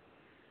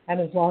 And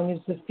as long as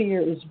the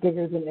fear is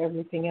bigger than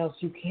everything else,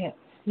 you can't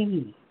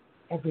see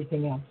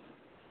everything else.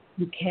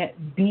 You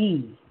can't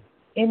be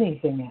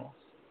anything else.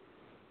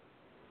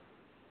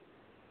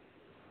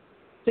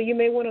 So you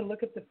may want to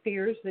look at the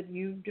fears that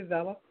you've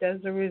developed as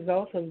a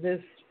result of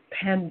this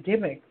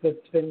pandemic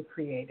that's been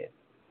created.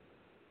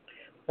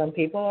 Some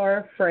people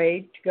are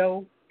afraid to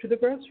go to the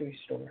grocery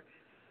store.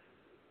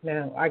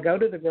 Now, I go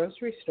to the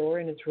grocery store,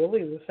 and it's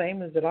really the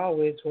same as it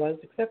always was,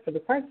 except for the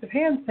price of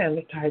hand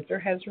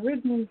sanitizer has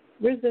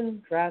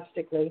risen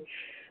drastically.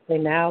 They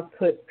now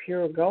put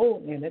pure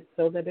gold in it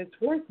so that it's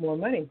worth more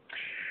money.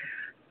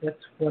 That's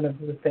one of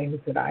the things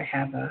that I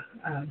have a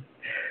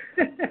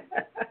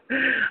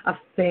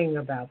thing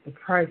about, the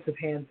price of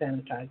hand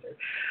sanitizer.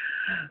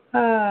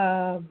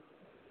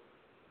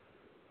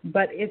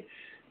 But it's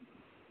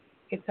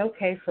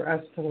okay for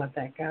us to let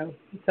that go.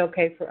 It's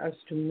okay for us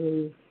to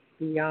move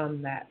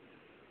beyond that,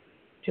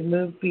 to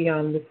move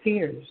beyond the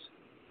fears,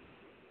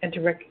 and to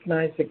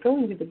recognize that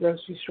going to the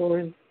grocery store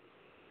is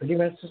pretty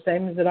much the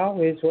same as it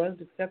always was,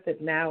 except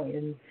that now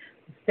in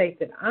the state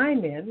that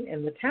I'm in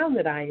and the town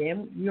that I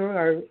am, you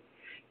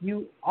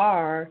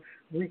are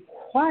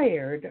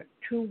required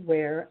to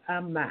wear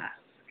a mask,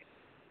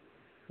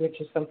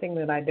 which is something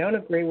that I don't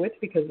agree with,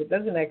 because it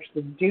doesn't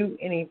actually do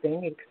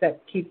anything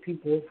except keep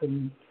people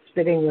from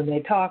spitting when they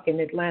talk and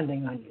it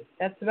landing on you.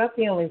 That's about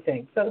the only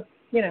thing. So,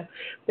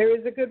 there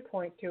is a good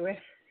point to it,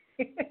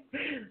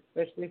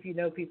 especially if you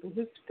know people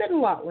who spit a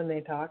lot when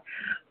they talk.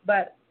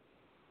 But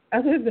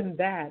other than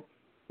that,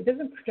 it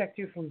doesn't protect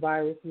you from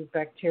viruses,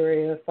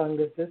 bacteria,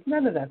 funguses,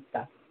 none of that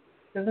stuff.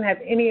 It doesn't have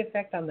any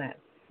effect on that.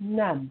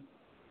 None.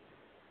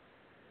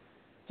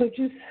 So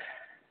just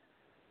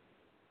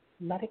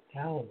let it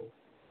go.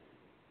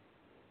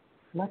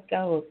 Let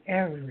go of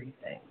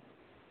everything.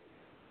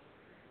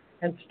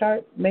 And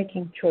start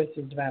making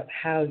choices about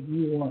how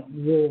you want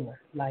your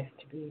life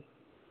to be.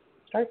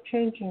 Start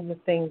changing the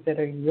things that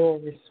are your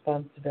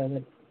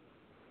responsibility.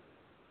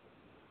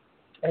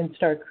 And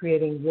start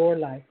creating your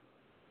life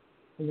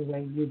in the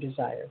way you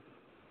desire.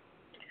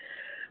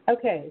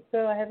 Okay,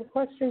 so I have a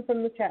question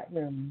from the chat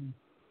room.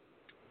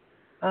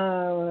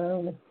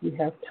 If you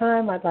have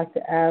time, I'd like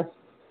to ask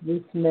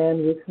this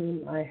man with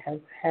whom I have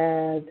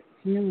had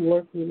few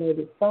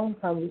work-related phone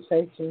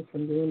conversations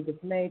from the end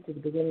of May to the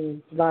beginning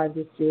of July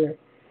this year.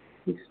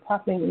 He's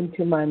popping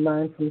into my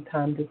mind from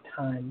time to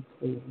time,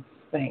 please.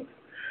 Thanks.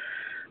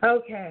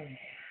 Okay.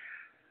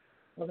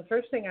 Well, the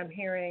first thing I'm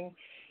hearing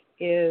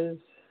is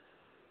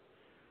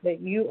that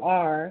you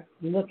are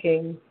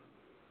looking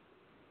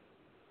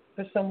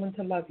for someone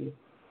to love you.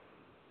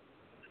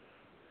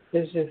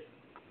 There's just,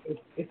 it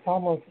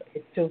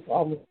feels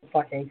almost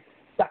like a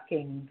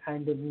sucking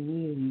kind of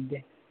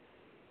need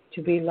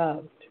to be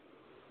loved.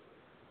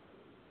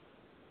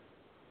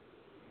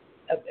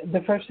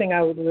 The first thing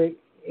I would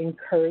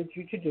encourage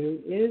you to do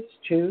is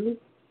to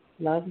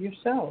love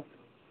yourself.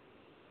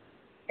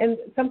 And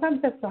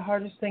sometimes that's the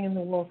hardest thing in the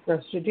world for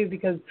us to do,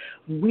 because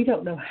we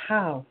don't know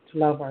how to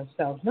love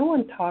ourselves. No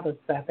one taught us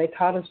that. They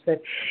taught us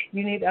that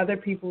you need other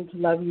people to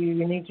love you.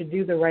 You need to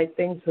do the right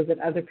thing so that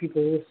other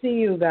people will see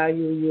you,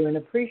 value you, and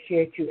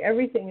appreciate you.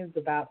 Everything is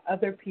about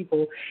other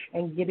people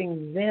and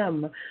getting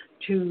them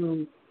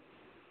to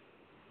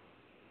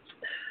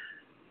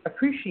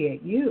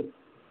appreciate you.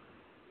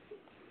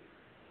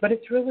 But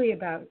it's really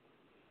about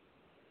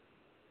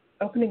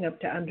opening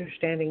up to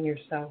understanding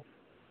yourself,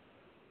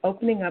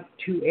 opening up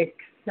to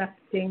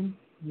accepting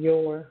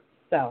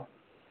yourself.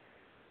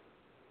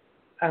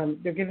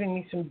 They're giving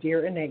me some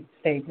Dear Innate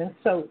statements,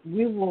 so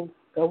we will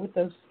go with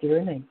those Dear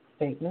Innate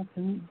statements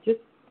and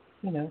just,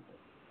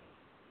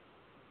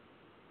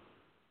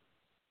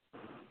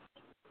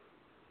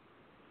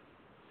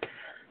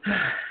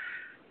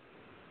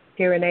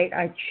 Dear Innate,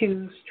 I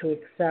choose to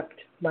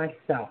accept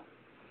myself.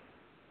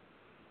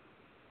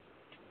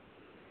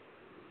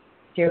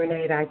 Dear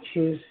Innate, I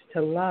choose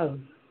to love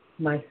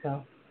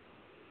myself.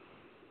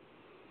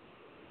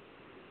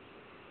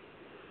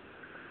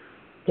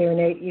 Dear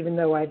Innate, even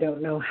though I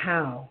don't know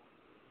how,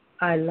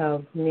 I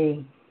love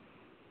me.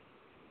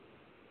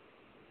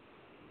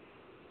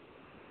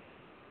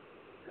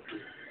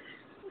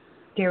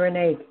 Dear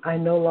Innate, I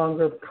no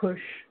longer push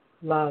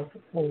love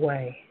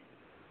away.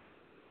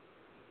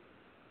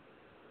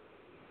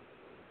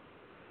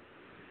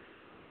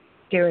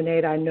 Dear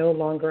Innate, I no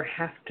longer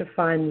have to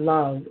find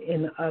love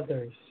in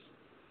others.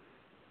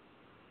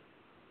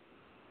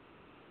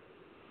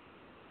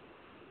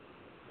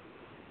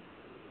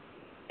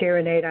 Dear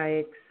innate,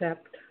 I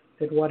accept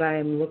that what I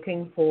am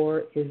looking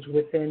for is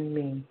within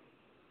me.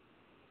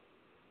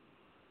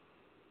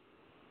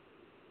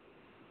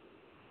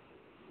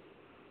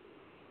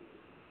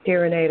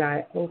 Dear innate,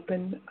 I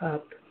open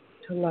up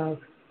to love.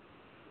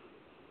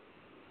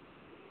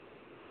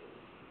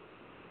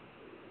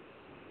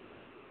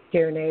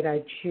 Dear innate,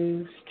 I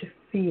choose to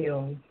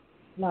feel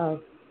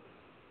love.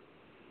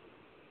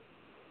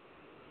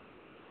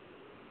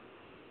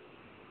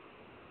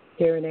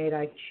 Dear innate,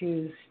 I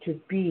choose to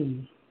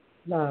be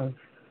love.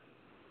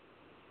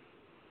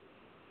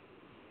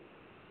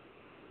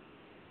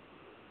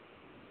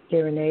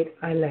 Dear innate,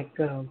 I let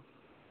go.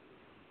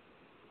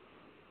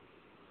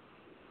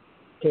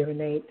 Dear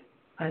innate,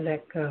 I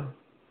let go.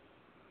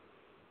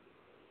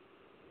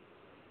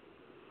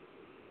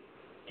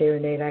 Dear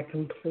innate, I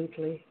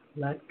completely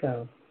let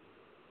go.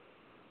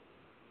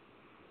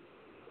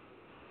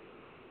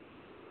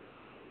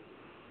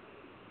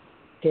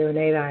 Dear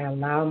innate, I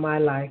allow my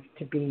life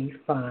to be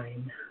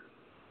fine.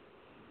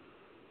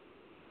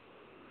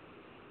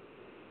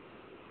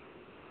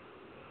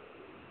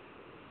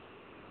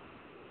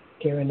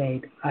 Dear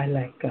innate, I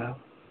let go.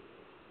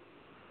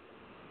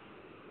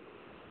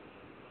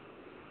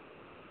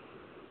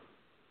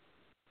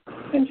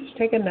 And just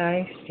take a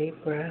nice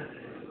deep breath.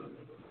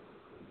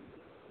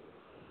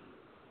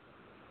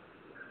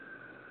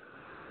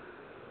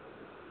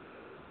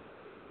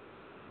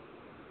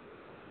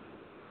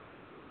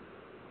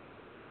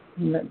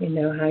 And let me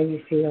know how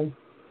you feel.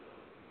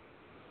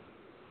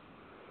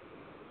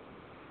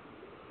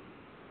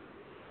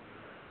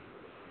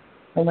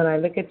 And when I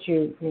look at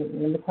you,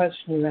 in the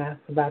question you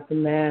asked about the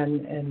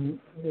man, and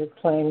you're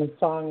playing a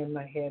song in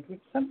my head,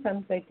 which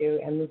sometimes I do,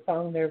 and the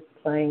song they're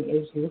playing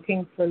is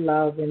looking for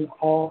love in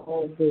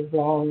all the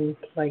wrong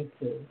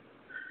places.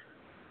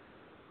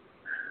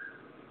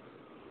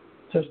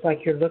 So it's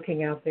like you're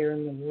looking out there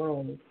in the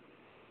world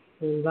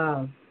for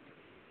love,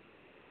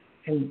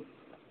 and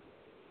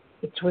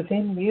it's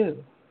within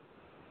you.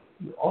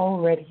 You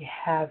already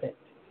have it.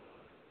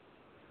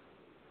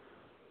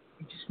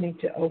 You just need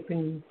to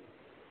open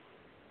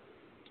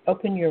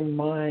your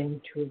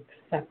mind to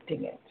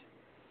accepting it.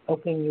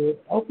 Open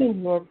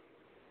your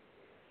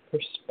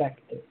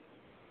perspective.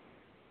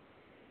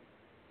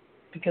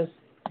 Because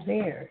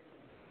there,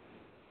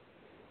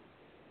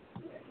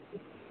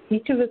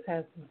 each of us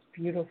has this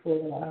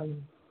beautiful,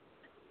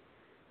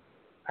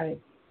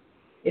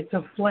 it's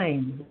a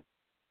flame.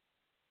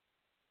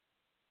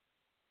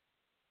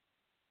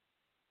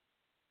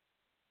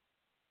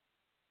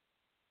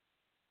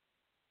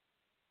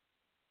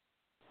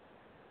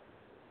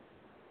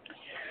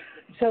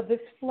 So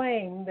this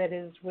flame that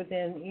is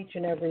within each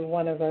and every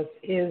one of us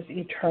is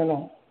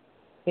eternal.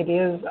 It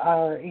is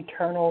our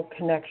eternal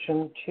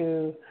connection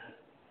to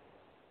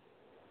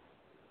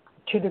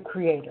the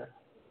Creator.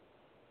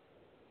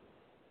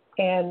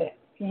 And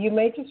you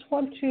may just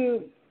want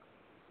to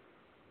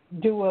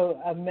do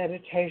a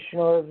meditation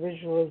or a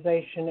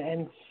visualization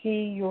and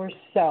see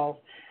yourself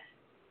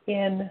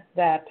in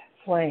that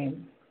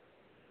flame.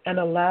 And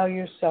allow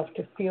yourself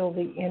to feel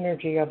the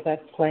energy of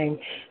that flame,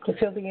 to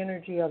feel the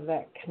energy of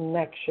that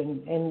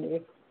connection. And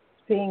if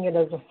seeing it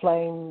as a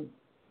flame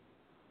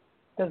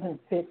doesn't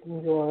fit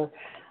in your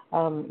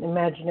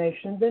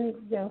imagination, then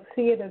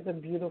see it as a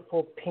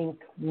beautiful pink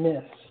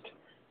mist,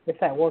 if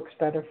that works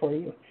better for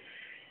you.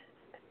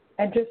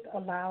 And just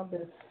allow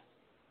this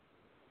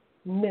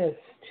mist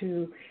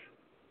to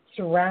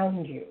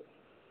surround you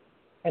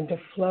and to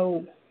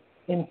flow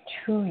into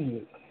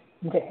you,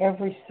 into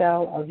every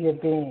cell of your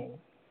being.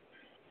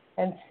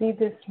 And see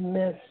this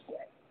mist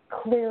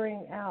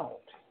clearing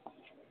out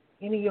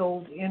any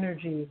old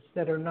energies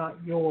that are not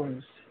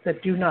yours,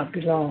 that do not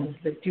belong,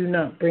 that do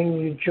not bring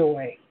you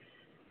joy.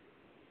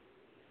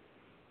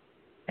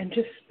 And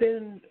just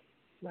spend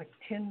like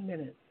 10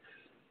 minutes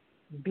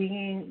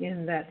being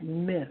in that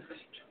mist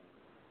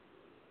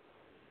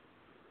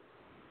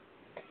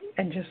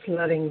and just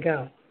letting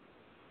go.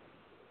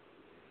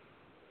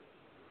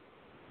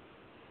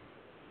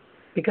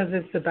 Because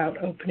it's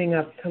about opening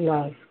up to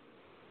love.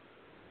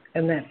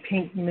 And that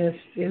pink mist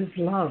is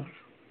love.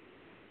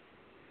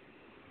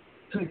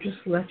 So just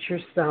let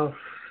yourself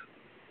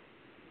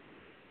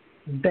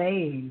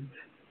bathe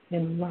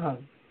in love.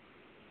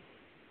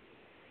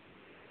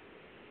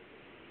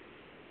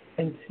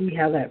 And see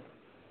how that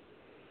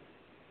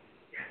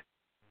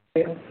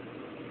feels.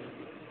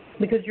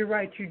 Because you're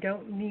right, you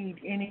don't need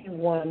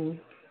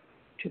anyone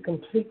to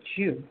complete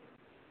you.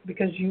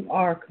 Because you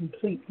are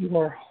complete. You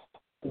are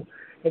whole,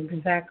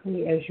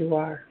 exactly as you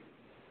are.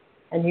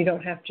 And you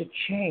don't have to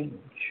change.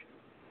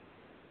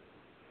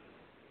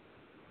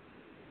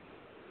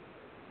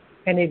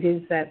 And it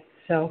is that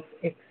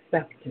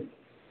self-acceptance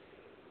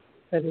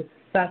that is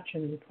such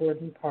an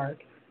important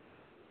part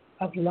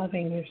of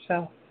loving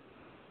yourself.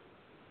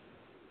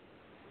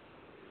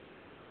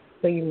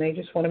 So you may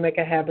just want to make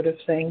a habit of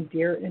saying,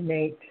 Dear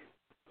innate,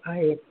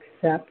 I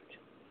accept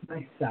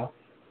myself.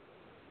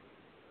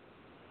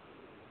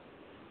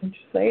 And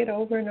just say it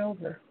over and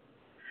over.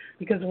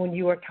 Because when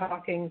you are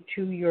talking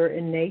to your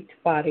innate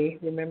body,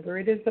 remember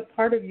it is a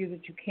part of you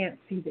that you can't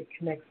see that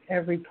connects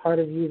every part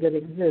of you that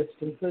exists,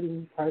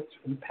 including parts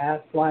from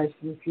past lives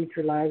and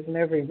future lives and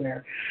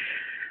everywhere.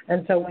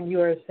 And so when you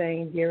are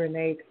saying, dear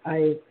innate,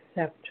 I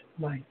accept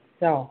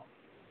myself,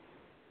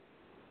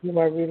 you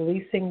are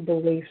releasing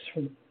beliefs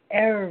from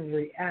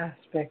every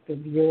aspect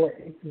of your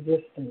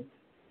existence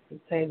that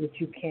say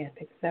that you can't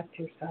accept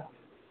yourself.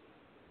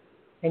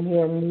 And you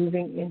are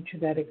moving into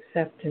that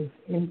acceptance,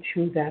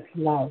 into that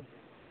love.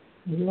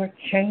 You are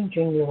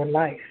changing your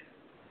life.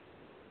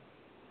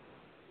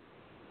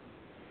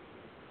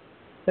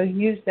 So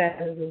use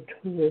that as a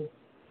tool.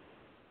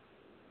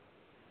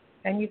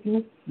 And you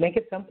can make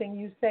it something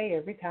you say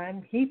every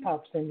time he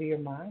pops into your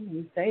mind.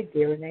 You say,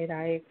 dear innate,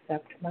 I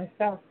accept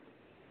myself.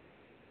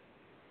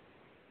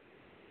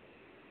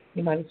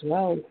 You might as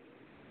well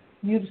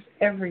use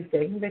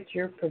everything that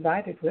you're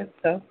provided with,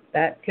 so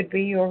that could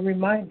be your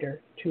reminder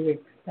to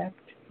accept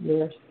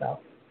yourself.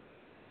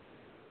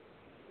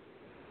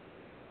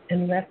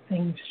 And let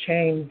things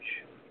change.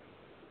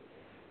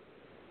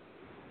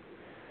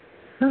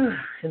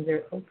 And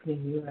they're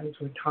opening you as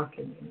we're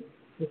talking. And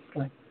it's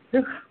like,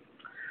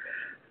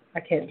 I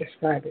can't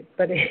describe it,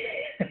 but it's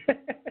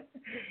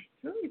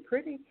really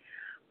pretty.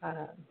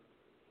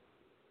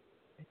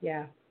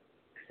 Yeah,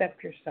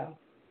 accept yourself.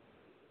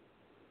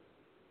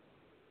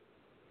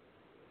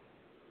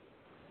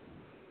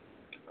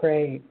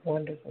 Great,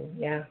 wonderful,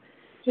 yeah.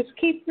 Just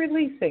keep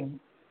releasing,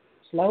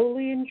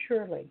 slowly and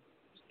surely.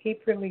 Just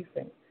keep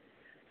releasing.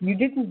 You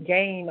didn't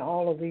gain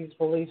all of these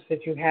beliefs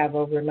that you have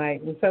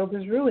overnight, and so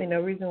there's really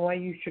no reason why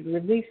you should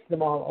release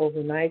them all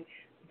overnight,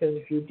 because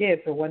if you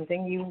did, for one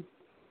thing, you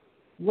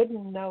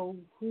wouldn't know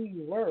who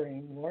you were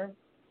anymore,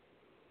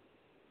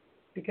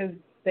 because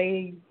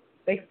they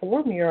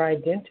form your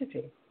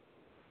identity.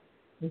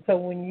 And so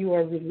when you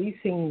are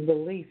releasing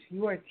beliefs,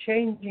 you are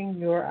changing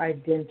your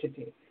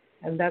identity.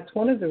 And that's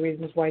one of the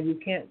reasons why you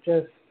can't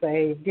just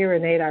say, dear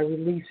innate, I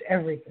release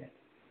everything.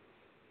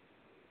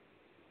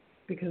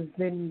 Because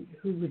then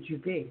who would you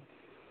be?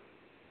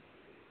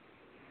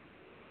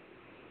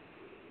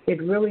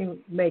 It really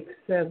makes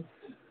sense.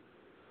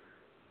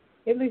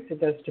 At least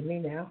it does to me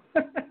now.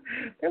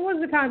 There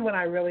was a time when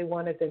I really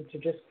wanted them to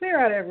just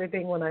clear out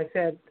everything when I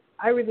said,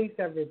 I release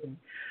everything.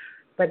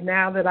 But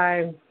now that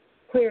I've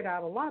cleared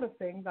out a lot of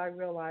things, I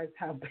realize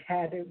how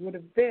bad it would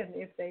have been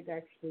if they'd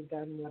actually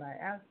done what I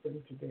asked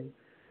them to do.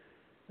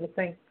 But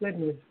thank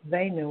goodness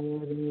they know more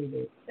than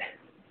you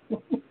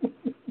do.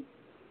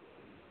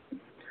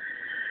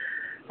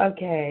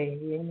 Okay,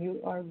 and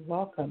you are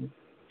welcome.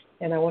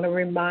 And I want to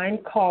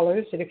remind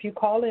callers that if you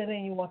call in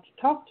and you want to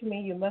talk to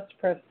me, you must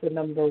press the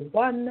number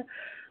 1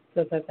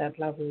 so that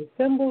lovely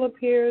symbol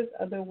appears.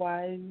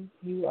 Otherwise,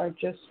 you are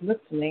just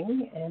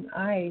listening, and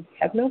I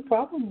have no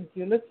problem with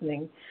you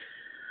listening.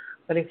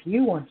 But if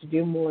you want to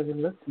do more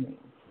than listening,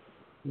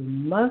 you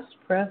must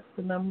press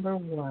the number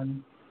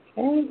 1.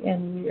 Okay,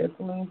 and we are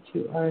going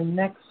to our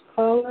next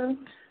caller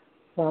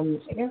from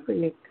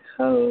area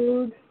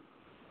code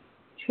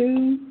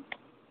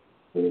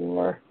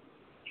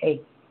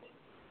 248.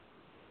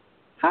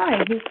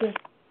 Hi, who's this?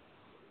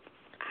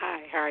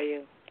 Hi, how are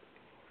you?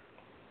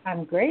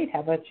 I'm great.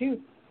 How about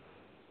you?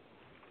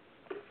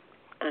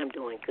 I'm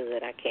doing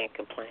good. I can't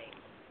complain.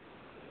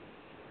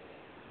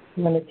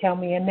 You want to tell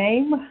me a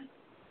name?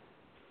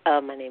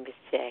 My name is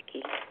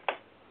Jackie.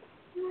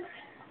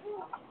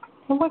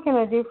 And what can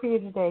I do for you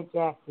today,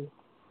 Jackie?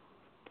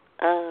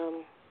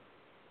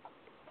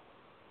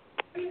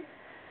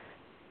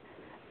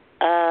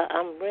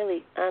 I'm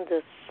really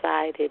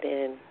undecided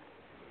in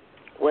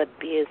what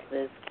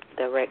business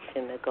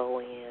direction to go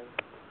in.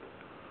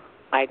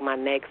 Like my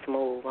next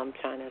move, I'm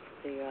trying to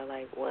figure out,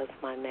 like, what's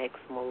my next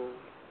move?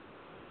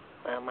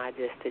 Am I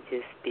just to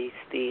be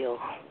still?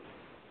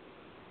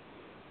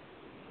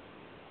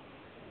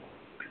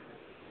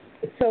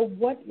 So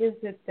what is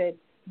it that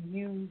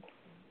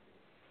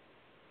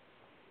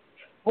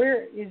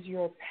where is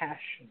your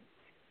passion?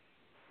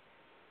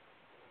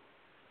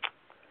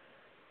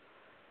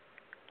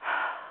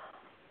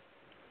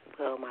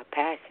 Well, my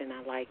passion,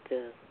 I like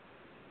to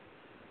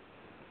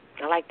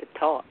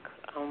talk.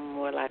 I'm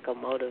more like a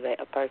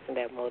person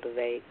that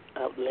motivates,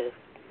 uplifts.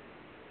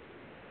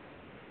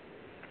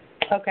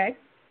 Okay.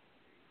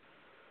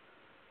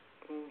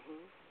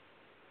 Mhm.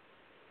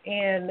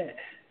 And,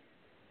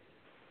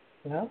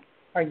 well,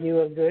 are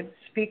you a good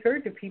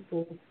speaker?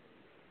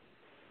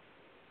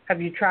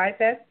 Have you tried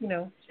that,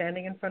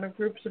 standing in front of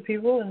groups of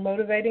people and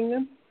motivating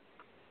them?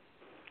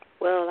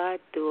 Well, I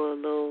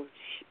do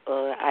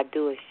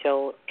a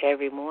show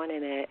every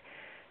morning at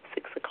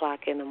 6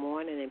 o'clock in the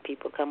morning, and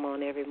people come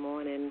on every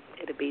morning.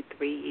 It'll be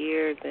 3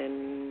 years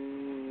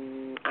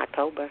in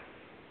October.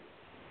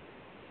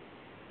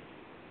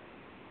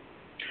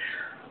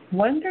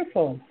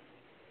 Wonderful.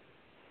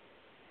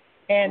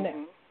 And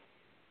Mhm.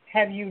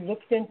 have you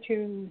looked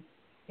into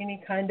any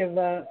kind of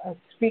a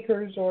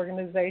speakers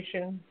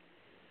organization?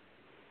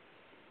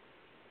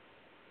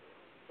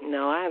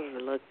 No, I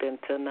haven't looked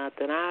into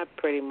nothing. I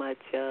pretty much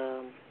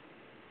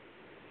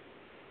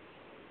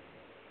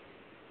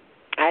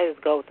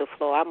just go with the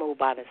flow. I move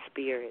by the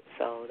spirit,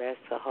 so that's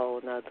a whole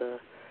nother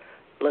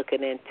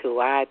looking into.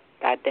 I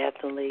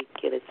definitely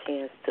get a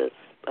chance to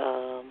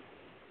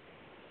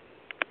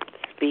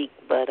speak,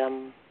 but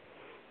I'm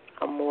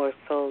more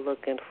so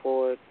looking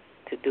forward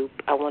to do.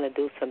 I want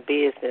to do some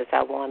business.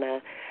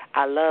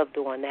 I love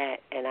doing that,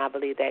 and I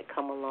believe that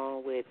come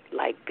along with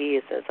like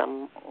business.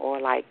 I'm more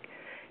like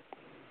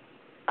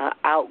an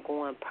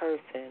outgoing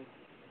person,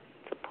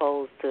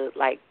 supposed to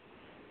like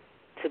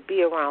to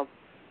be around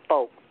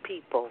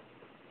people,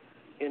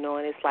 you know.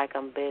 And it's like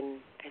I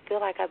feel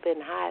like I've been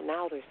hiding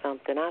out or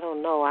something. I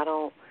don't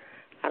know.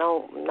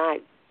 Not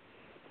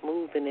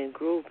moving and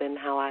grooving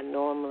how I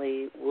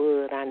normally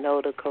would. I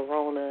know the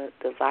corona,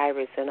 the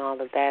virus and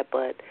all of that,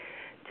 but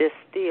just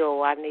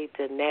still I need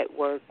to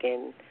network,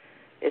 and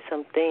there's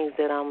some things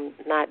that I'm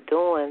not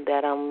doing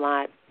that I'm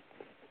not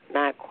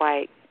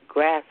quite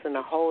grasping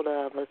a hold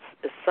of.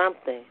 It's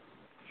something.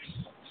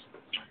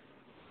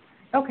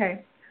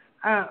 Okay.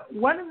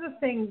 One of the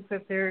things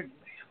that they're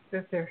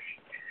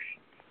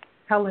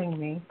telling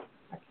me,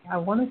 I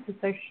wanted to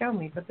say show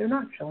me, but they're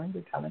not showing,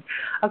 they're telling.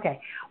 Okay.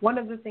 One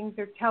of the things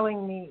they're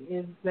telling me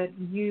is that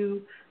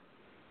you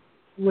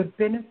would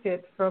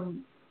benefit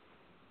from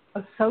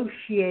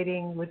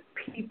associating with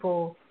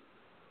people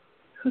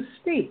who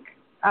speak.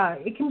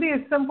 It can be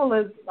as simple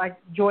as like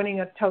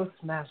joining a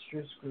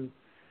Toastmasters group.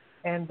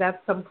 And that's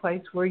some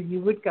place where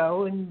you would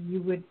go and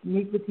you would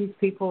meet with these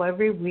people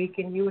every week,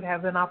 and you would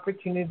have an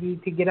opportunity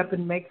to get up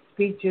and make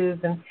speeches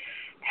and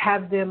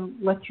have them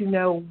let you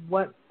know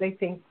what they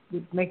think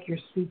would make your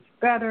speech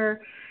better.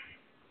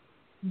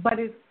 But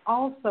it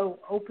also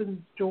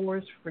opens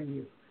doors for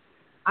you.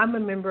 I'm a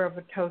member of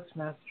a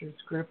Toastmasters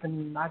group,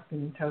 and I've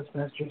been in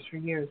Toastmasters for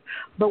years.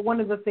 But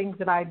one of the things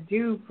that I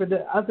do for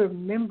the other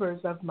members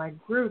of my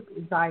group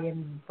is I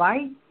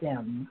invite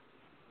them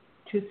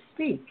to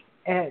speak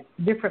at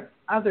different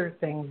other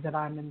things that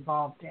I'm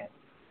involved in.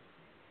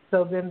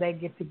 So then they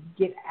get to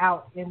get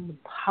out in the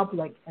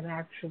public and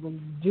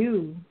actually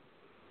do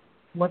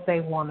what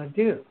they want to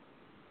do.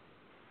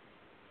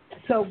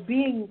 So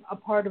being a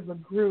part of a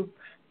group,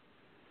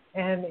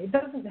 and it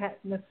doesn't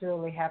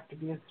necessarily have to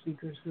be a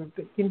speakers group,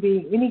 it can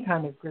be any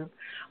kind of group,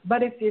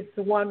 but if it's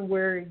the one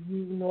where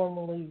you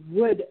normally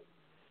would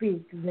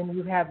speak, then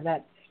you have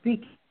that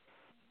speaking.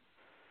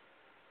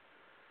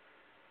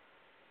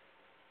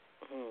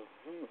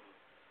 Mm-hmm.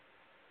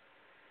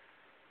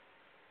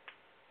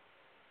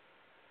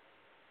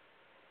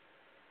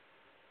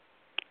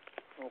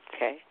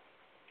 Okay.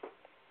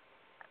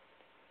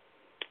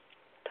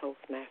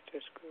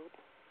 Toastmasters group.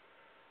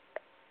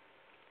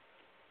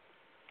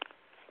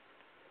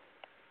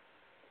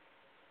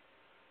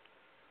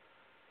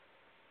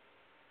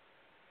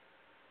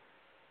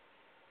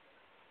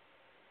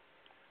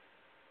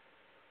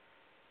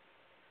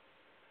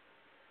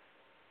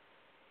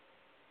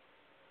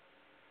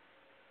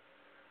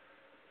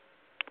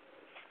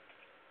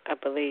 I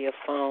believe your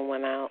phone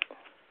went out.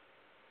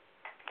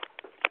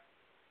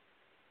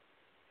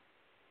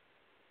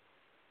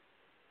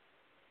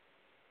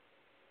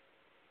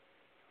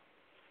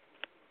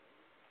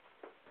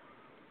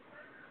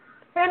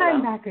 And Hello?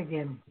 I'm back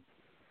again.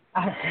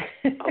 Okay.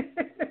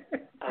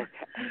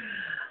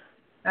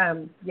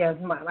 Yes,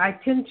 I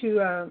tend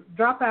to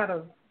drop out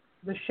of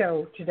the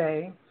show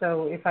today,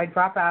 so if I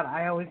drop out,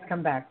 I always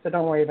come back, so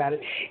don't worry about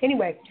it.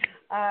 Anyway,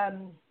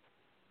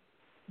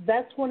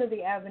 that's one of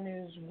the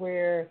avenues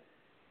where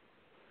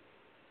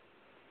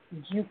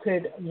you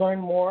could learn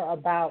more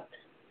about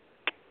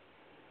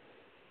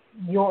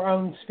your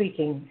own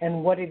speaking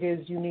and what it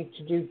is you need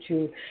to do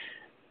to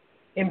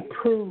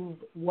improve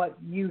what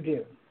you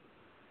do.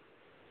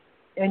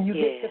 And you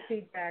get the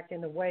feedback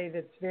in a way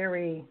that's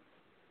very,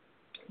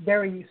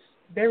 very,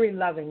 very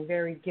loving,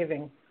 very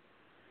giving,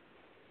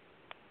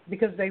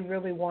 because they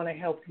really want to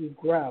help you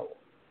grow.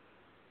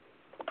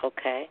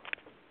 Okay.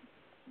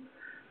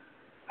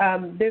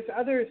 There's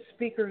other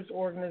speakers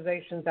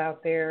organizations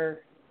out there,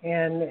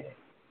 and,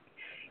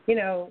 you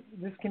know,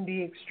 this can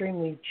be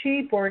extremely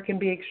cheap or it can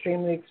be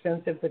extremely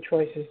expensive. The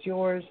choice is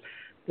yours.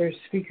 There's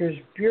speakers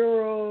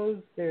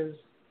bureaus. There's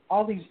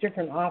all these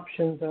different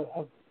options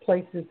of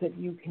places that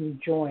you can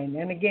join.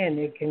 And, again,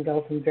 it can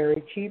go from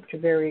very cheap to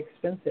very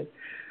expensive.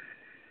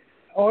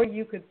 Or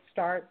you could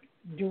start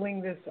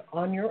doing this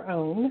on your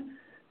own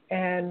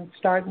and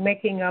start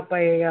making up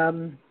a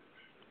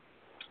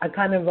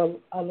kind of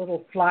a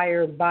little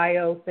flyer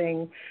bio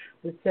thing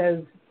that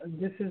says,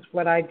 this is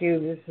what I do,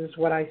 this is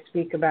what I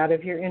speak about.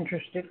 If you're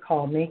interested,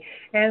 call me,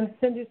 and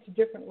send it to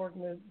different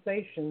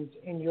organizations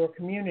in your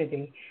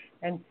community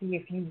and see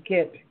if you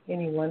get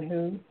anyone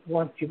who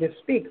wants you to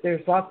speak.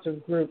 There's lots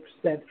of groups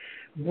that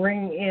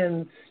bring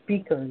in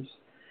speakers.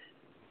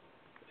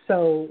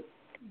 So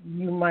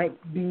you might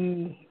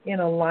be in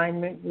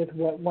alignment with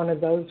what one of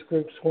those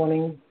groups is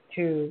wanting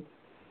to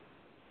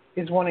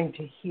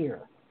hear.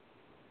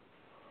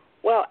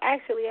 Well,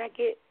 actually, I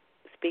get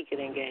speaking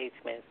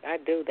engagements. I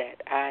do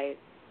that. At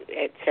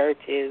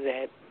churches,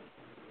 at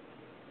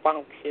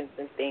functions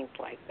and things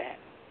like that.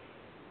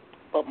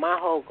 But my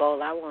whole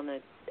goal, I want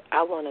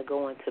I want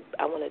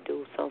to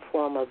do some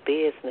form of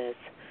business.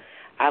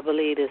 I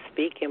believe the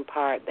speaking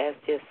part, that's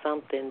just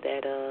something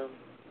that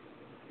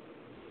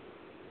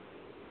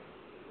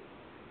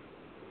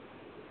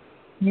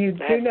you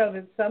do know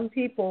that some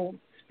people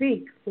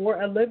speak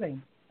for a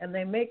living, and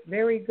they make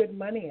very good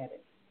money at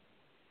it.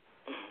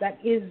 That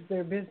is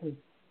their business.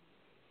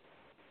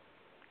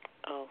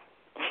 Oh.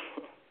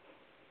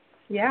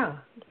 Yeah,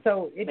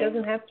 so it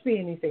doesn't have to be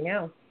anything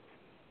else.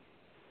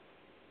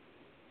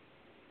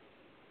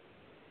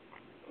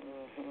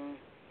 Mm-hmm.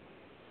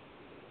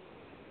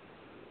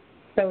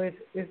 So if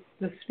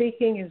the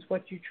speaking is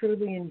what you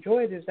truly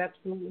enjoy, there's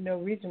absolutely no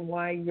reason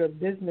why your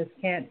business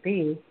can't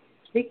be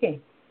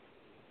speaking.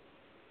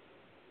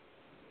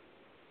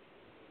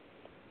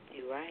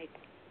 You're right.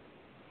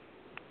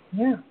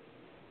 Yeah.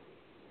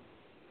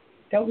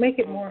 Don't make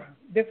it more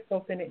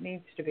difficult than it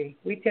needs to be.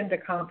 We tend to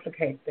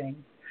complicate things.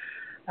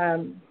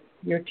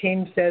 Your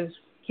team says,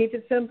 keep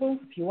it simple.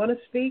 If you want to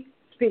speak,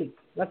 speak.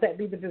 Let that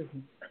be the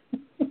business.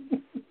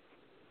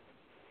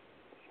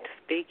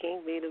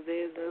 Speaking be the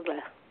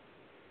business.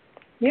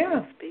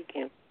 Yeah.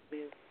 Speaking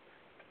business.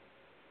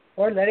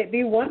 Or let it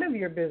be one of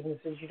your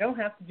businesses. You don't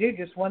have to do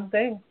just one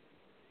thing.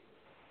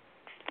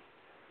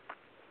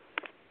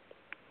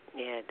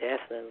 Yeah,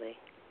 definitely.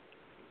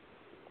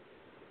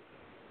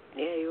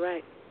 Yeah, you're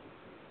right.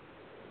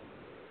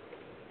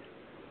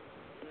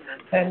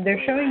 And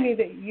they're showing me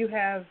that you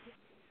have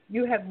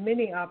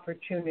many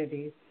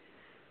opportunities.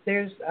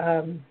 There's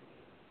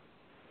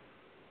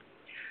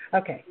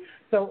okay.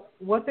 So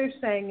what they're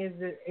saying is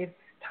that it's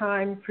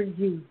time for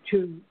you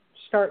to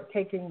start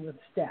taking the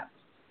steps.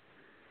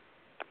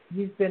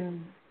 You've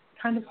been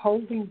kind of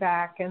holding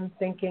back and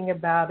thinking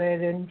about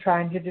it and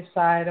trying to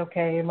decide,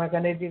 okay, am I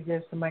going to do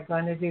this? Am I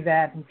going to do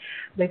that? And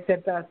they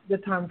said that the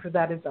time for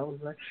that is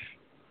over.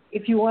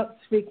 If you want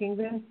speaking,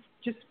 then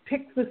just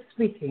pick the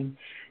speaking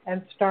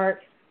and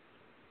start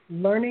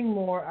learning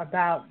more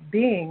about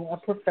being a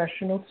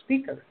professional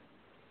speaker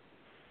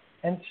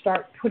and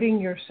start putting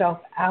yourself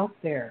out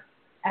there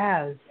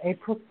as a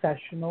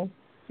professional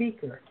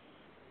speaker.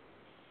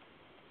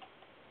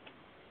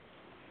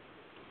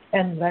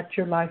 And let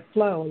your life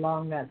flow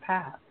along that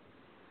path.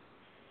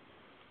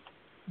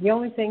 The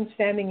only thing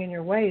standing in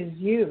your way is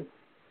you.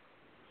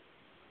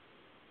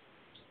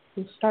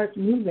 So start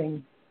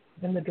moving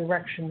in the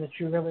direction that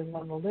you really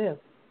want to live.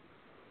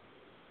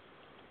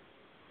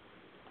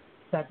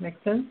 Does that make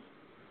sense?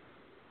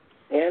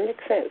 Yeah, it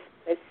makes sense.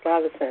 Makes a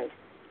lot of sense.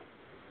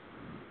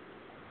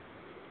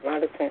 A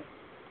lot of sense.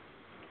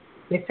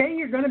 They say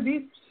you're going to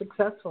be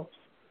successful.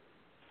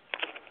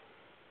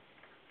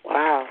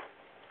 Wow.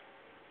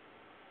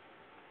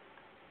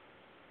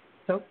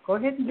 So go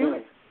ahead and do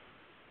it.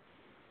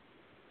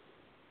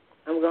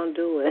 I'm going to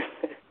do it.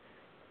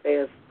 Say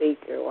a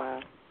speaker. Wow.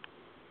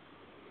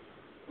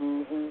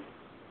 Mm-hmm.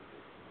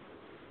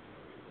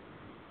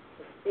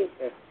 A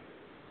speaker.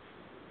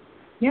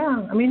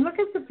 Yeah, I mean, look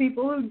at the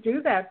people who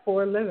do that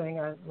for a living,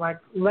 like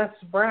Les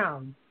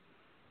Brown.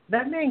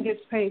 That man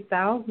gets paid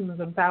thousands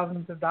and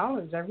thousands of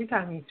dollars every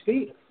time he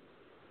speaks.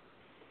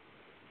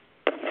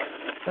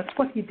 That's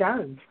what he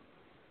does.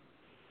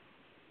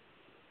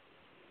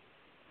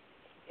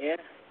 Yeah,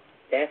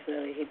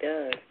 definitely he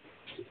does.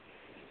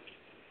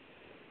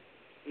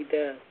 He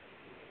does.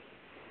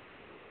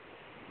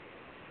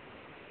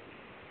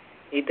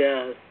 He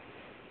does.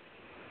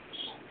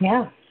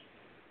 Yeah.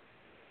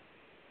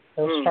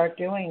 So start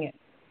doing it.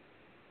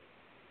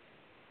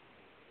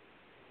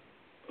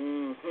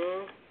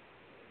 Mm-hmm.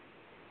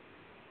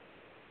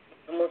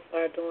 I'm going to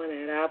start doing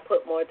that. I'll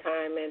put more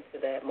time into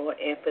that, more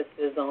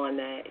emphasis on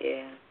that,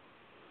 yeah.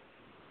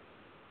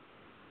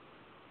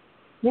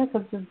 Yeah,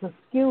 because it's a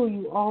skill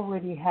you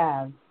already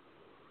have.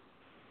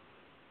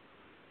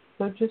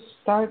 So just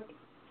start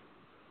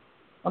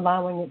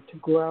allowing it to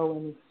grow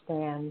and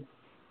expand.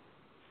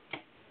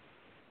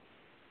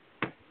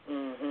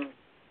 Mm-hmm.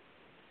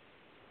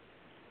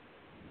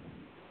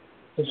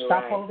 So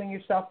stop holding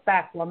yourself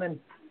back, woman.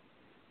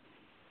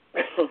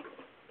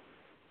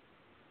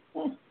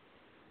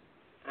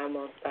 I'm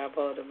going to stop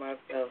holding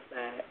myself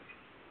back.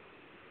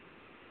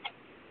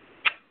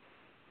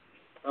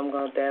 I'm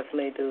going to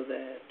definitely do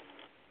that.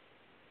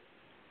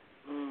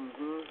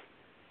 Mm-hmm.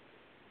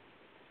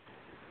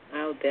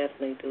 I'll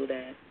definitely do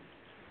that.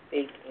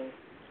 Speaking.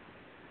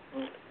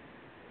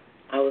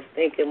 I was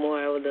thinking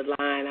more over the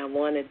line. I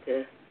wanted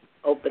to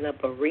open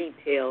up a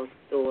retail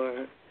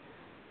store.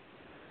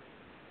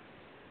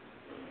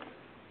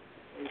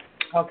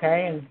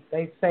 Okay, and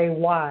they say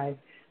why.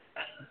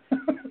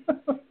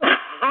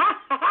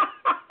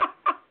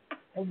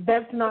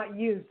 That's not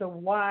you, so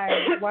why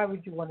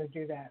would you want to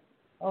do that?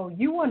 Oh,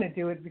 you want to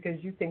do it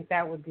because you think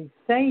that would be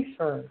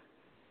safer.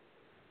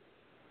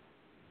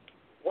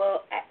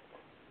 Well,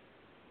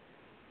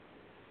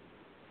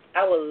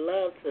 I would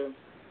love to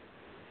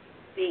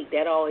speak.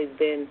 That always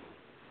been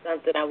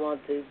something I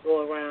want to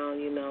go around,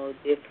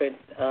 different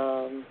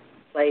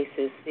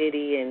places,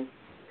 city and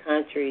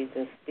countries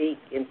and speak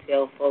and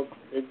tell folks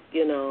that,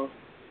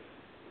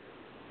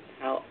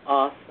 how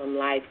awesome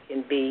life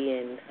can be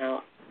and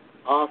how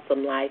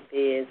awesome life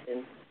is,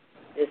 and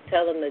just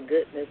tell them the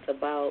goodness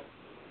about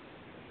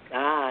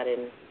God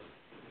and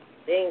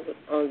things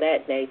on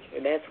that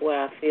nature. That's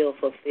where I feel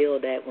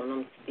fulfilled at when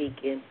I'm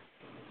speaking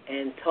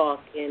and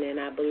talking, and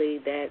I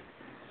believe that's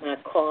my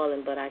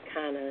calling, but I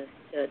kind of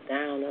shut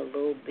down a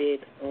little bit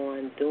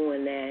on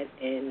doing that,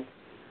 and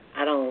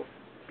I don't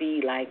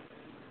be like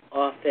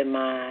off in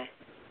my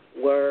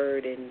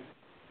word and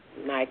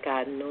like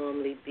I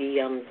normally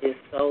be. I'm just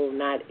so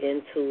not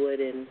into it,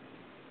 and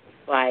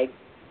like,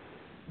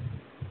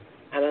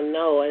 I don't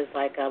know, it's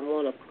like I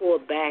want to pull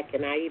back,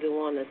 and I even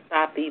want to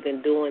stop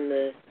even doing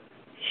the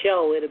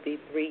show. It'll be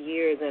 3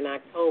 years in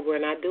October,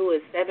 and I do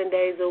it 7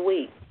 days a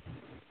week,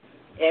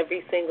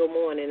 every single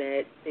morning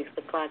at 6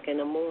 o'clock in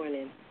the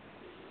morning.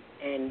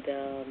 And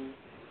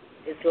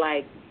it's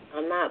like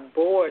I'm not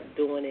bored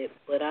doing it,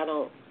 but I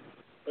don't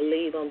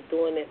believe I'm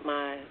doing it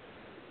my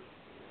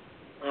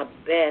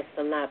best.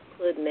 I'm not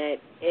putting that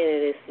in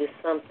it. It's just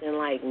something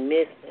like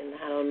missing.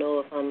 I don't know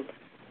if I'm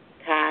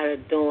tired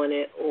of doing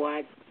it or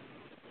I'm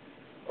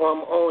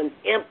on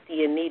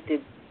empty and need to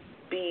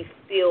be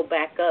filled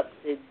back up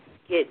to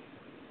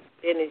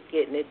finish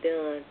getting it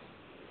done.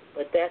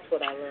 But that's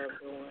what I love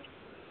doing.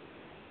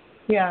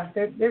 Yeah,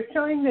 they're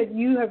showing that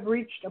you have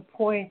reached a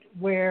point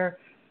where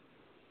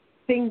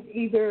things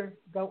either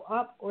go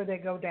up or they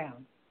go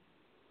down.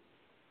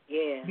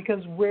 Yeah.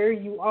 Because where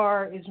you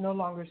are is no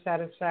longer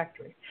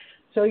satisfactory.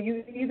 So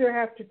you either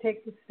have to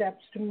take the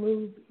steps to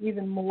move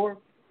even more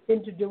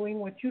into doing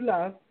what you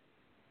love,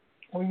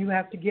 or you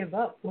have to give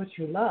up what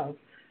you love,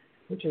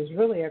 which is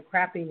really a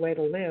crappy way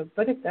to live.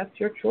 But if that's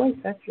your choice,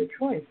 that's your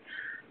choice.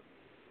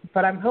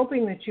 But I'm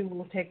hoping that you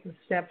will take the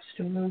steps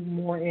to move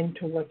more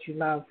into what you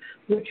love,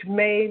 which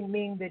may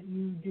mean that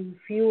you do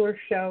fewer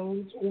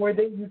shows or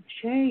that you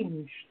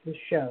change the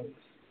shows.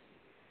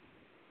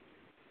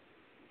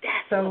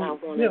 That's what I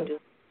want to do.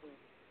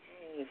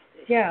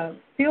 Yeah,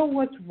 feel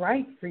what's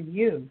right for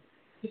you.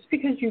 Just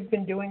because you've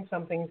been doing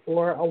something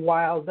for a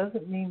while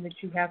doesn't mean that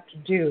you have to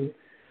do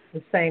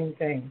the same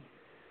thing.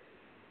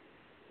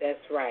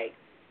 That's right.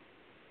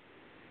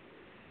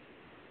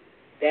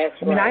 That's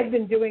I mean, right. I've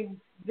been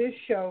doing this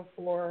show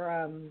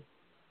for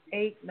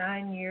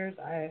 8-9 years.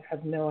 I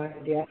have no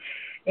idea.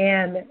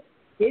 And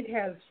it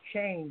has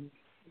changed.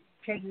 It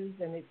changes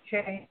and it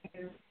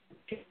changes.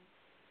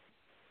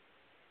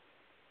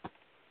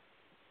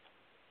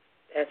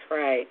 That's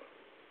right.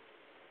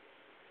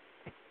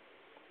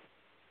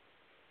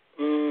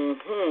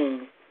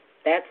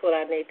 That's what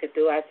I need to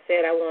do. I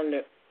said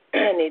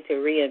I need to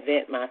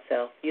reinvent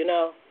myself, you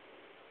know?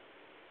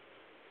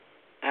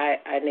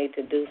 I need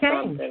to do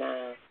something.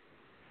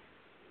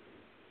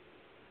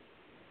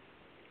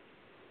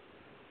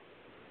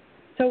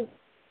 So,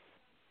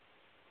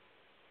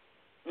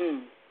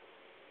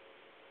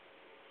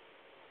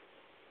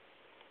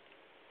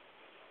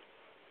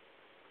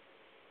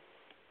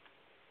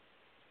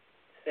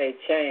 say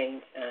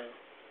change.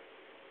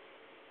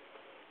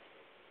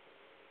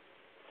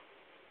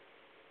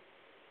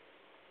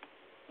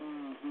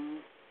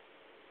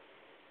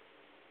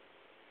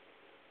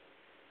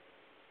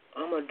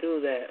 I'm going to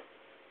do that.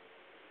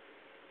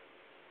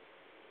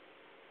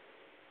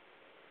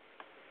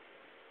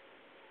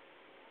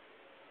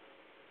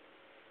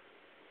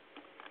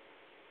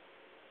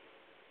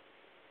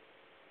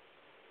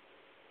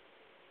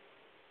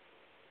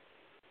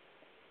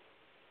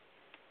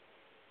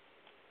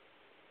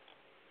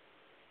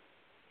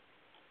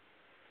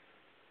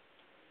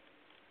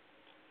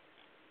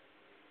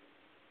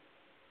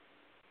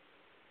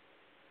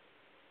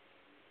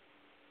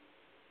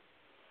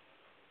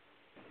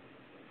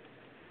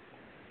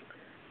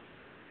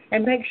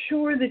 and make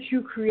sure that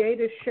you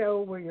create a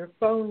show where your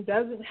phone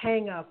doesn't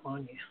hang up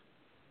on you.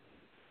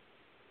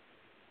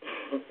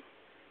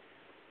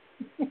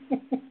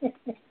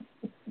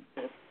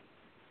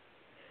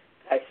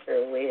 I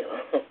sure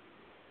will.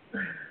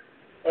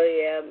 Oh,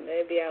 yeah,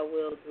 maybe I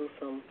will do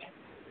some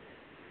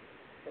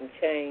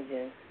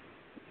changing.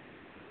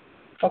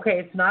 Okay,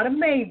 it's not a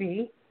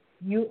maybe.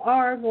 You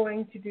are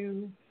going to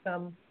do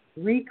some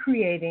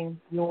recreating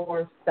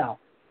yourself.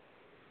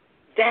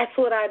 That's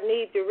what I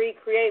need to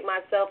recreate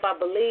myself. I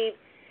believe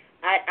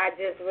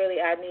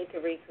I need to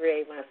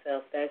recreate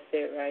myself. That's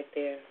it right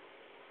there.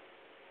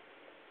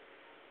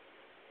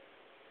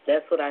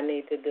 That's what I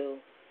need to do.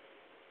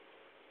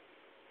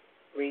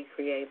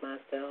 Recreate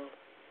myself.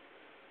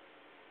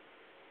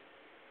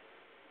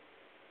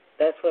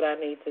 That's what I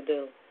need to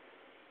do.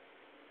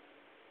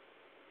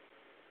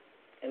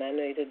 And I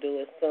need to do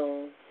it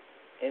soon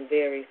and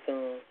very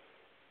soon.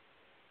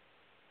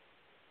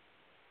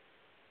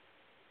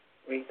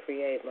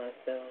 Recreate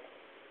myself.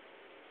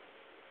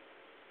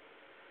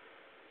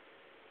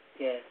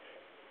 Yes.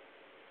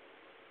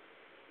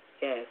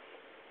 Yes.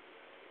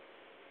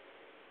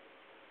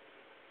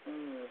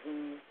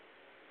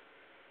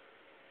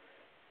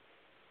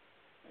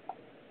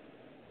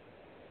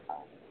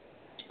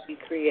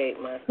 Recreate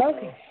myself.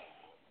 Okay.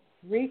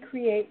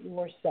 Recreate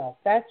yourself.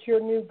 That's your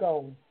new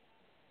goal.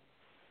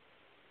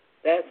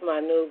 That's my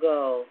new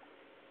goal.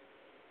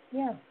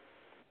 Yeah.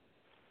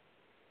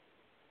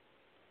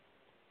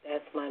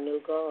 That's my new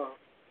goal.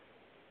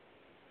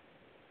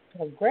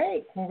 Well,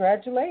 great.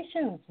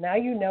 Congratulations. Now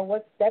you know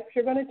what steps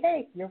you're going to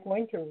take. You're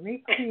going to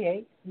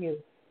recreate you.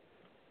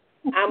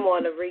 I'm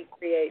going to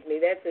recreate me.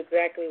 That's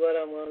exactly what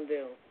I'm going to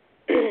do.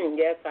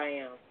 Yes, I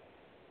am.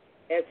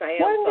 Yes, I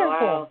am.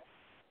 Wonderful.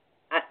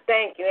 So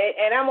thank you.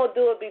 And I'm going to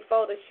do it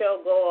before the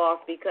show go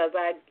off because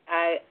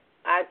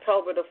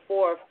October the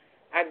 4th,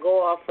 I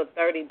go off for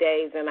 30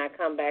 days and I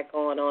come back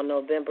on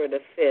November the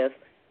 5th.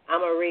 I'm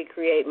going to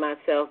recreate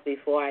myself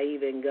before I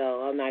even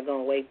go. I'm not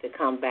going to wait to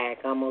come back.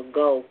 I'm going to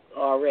go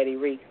already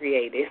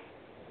recreated.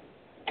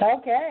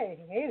 Okay.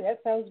 Hey, that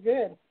sounds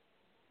good.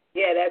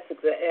 Yeah,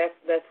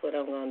 that's what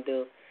I'm going to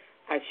do.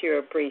 I sure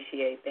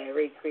appreciate that.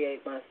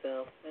 Recreate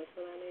myself. That's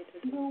what I need to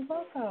do. You're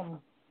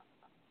welcome.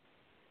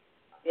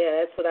 Yeah,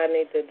 that's what I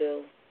need to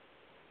do.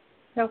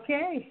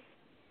 Okay.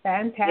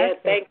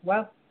 Fantastic. Yeah,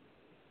 well,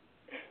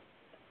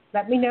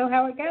 let me know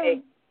how it goes.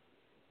 Hey,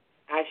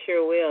 I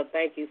sure will.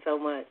 Thank you so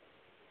much.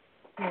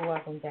 You're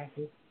welcome,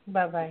 Jackie.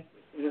 Bye-bye.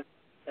 Mm-hmm.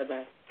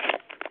 Bye-bye.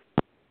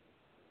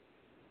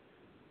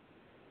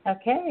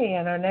 Okay,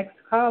 and our next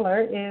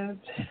caller is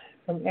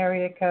from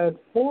area code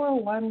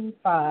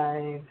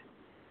 415.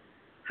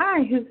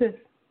 Hi, who's this?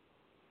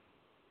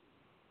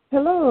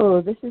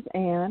 Hello, this is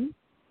Anne.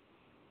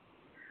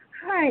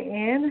 Hi,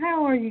 Anne.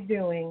 How are you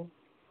doing?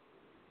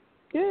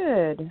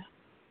 Good.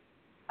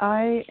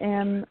 I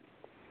am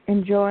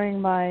enjoying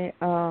my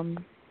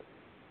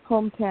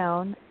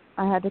hometown.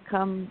 I had to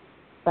come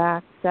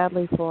back,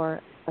 sadly, for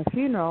a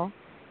funeral,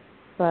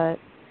 but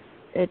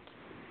it's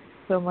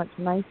so much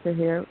nicer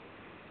here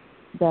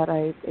that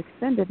I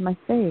extended my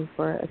stay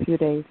for a few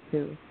days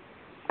to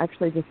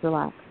actually just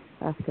relax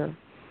after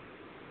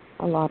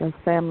a lot of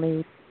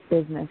family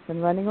business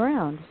and running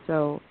around.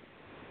 So,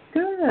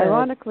 good.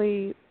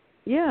 Ironically,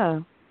 yeah,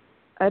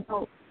 I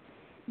don't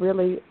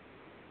really.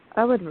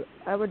 I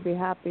would be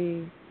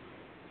happy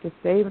to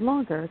stay even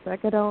longer. It's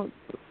like I don't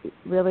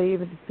really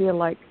even feel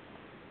like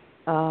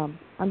I'm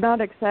not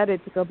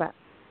excited to go back.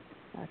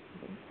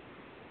 Actually,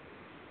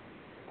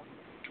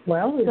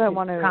 well, is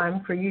so it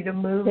time for you to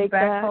move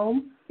back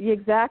home?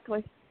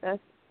 Exactly. That's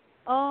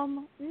I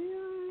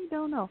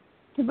don't know.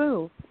 To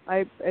move,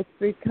 it's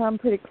become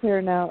pretty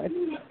clear now.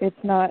 It's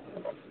time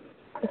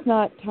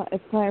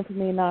for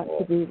me not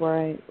to be where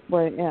I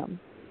am.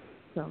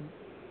 So,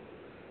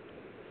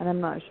 and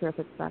I'm not sure if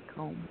it's back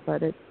home,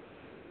 but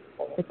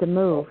it's a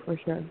move for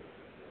sure.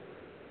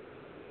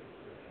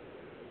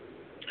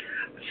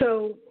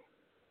 So,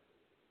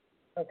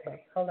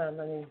 okay, hold on.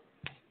 Let me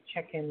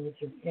check in with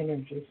your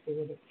energy, see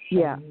what it's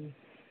showing. Yeah.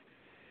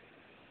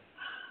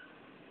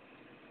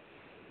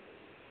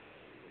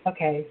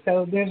 Okay,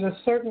 so there's a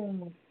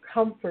certain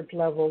comfort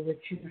level that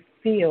you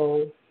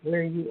feel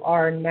where you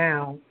are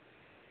now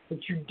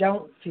that you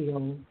don't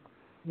feel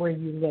where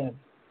you live.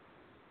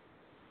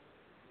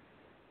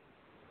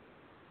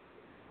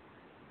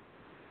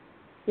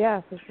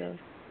 Yeah, for sure.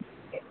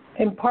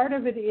 And part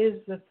of it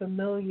is the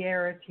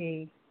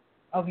familiarity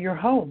of your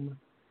home.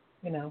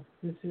 You know,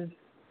 this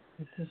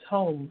is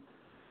home.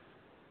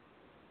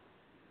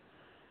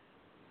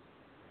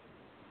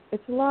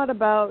 It's a lot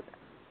about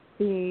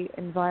the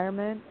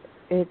environment.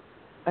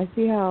 I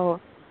see how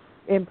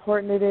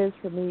important it is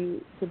for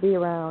me to be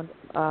around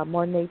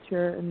more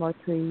nature and more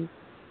trees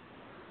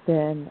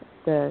than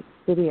the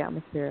city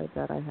atmosphere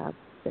that I have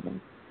been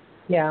in.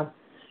 Yeah,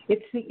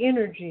 it's the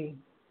energy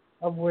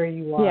of where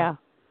you are. Yeah.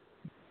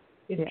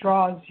 It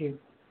draws you.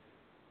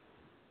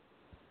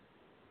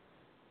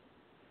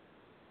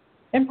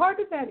 And part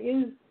of that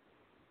is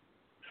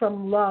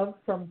from love,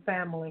 from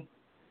family.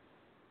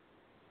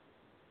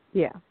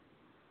 Yeah.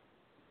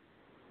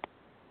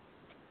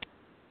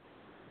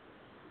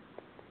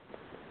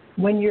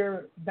 When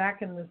you're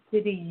back in the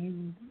city,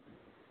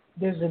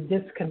 there's a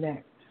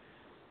disconnect.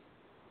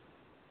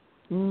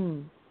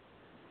 Mm.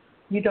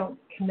 You don't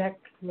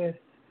connect with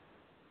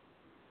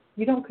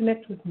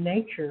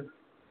nature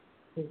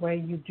the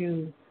way you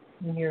do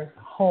in your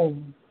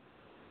home.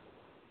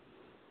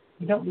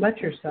 You don't let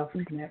yourself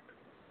connect.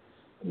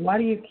 Why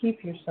do you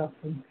keep yourself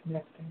from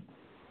connecting?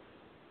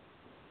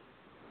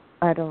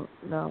 I don't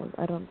know.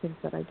 I don't think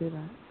that I do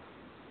that.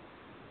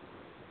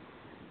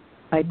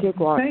 I take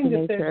walks in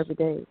nature every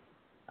day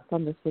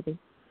from the city.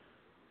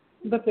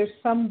 But there's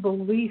some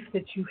belief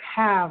that you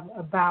have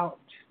about,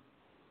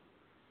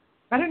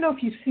 I don't know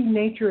if you see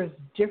nature as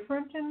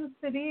different in the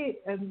city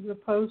as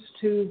opposed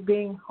to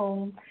being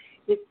home.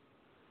 It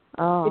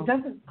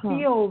doesn't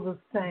feel the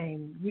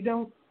same. You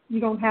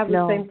don't have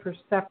the same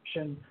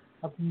perception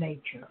of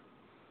nature.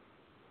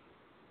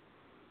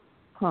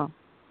 Huh.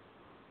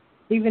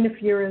 Even if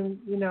you're in,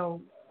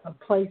 a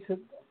place that's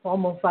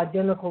almost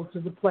identical to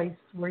the place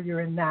where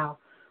you're in now.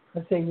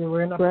 Let's say you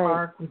were in a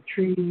park with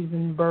trees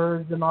and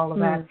birds and all of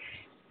that.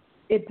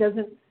 It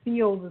doesn't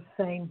feel the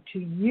same to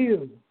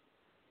you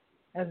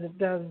as it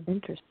does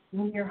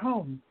when you're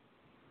home.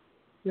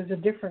 There's a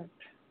different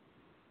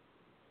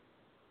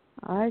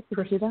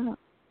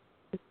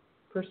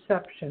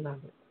perception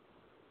of it.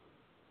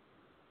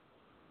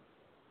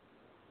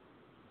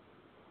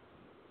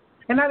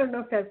 And I don't know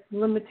if that's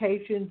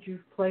limitations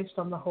you've placed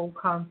on the whole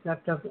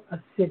concept of a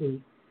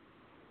city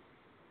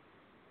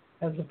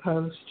as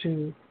opposed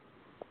to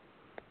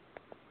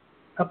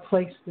a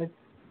place that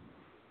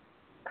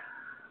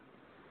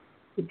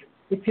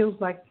it feels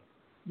like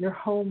your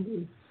home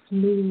is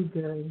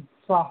smoother and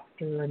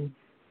softer and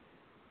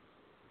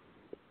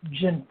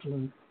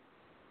gentler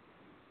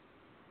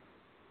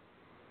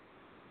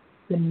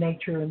than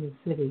nature in the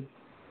city.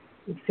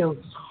 It feels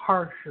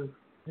harsher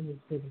in the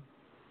city.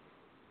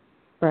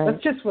 Right.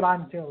 That's just what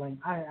I'm feeling.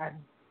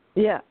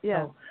 Yeah,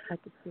 Oh. I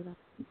could see that.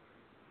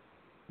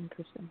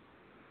 Interesting.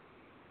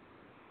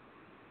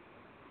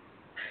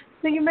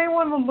 So you may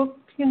want to look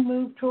and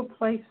move to a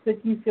place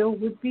that you feel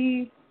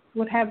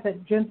would have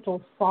that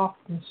gentle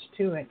softness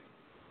to it.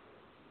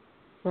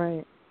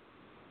 Right.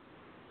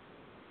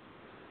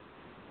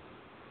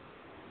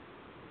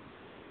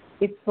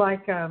 It's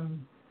like how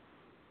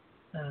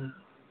do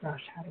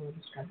I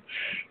describe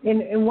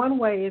it? In one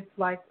way, it's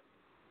like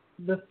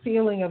the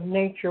feeling of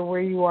nature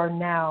where you are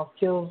now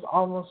feels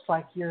almost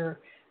like you're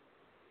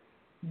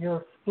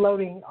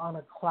floating on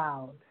a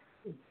cloud.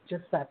 It's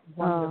just that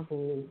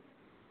wonderful,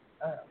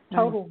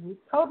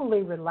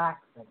 totally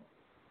relaxing.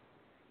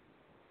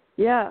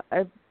 Yeah,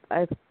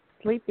 I'm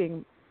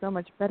sleeping so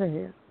much better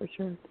here for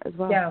sure as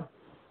well. Yeah.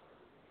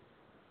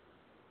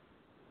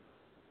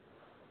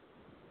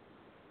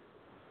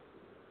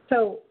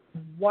 So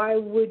why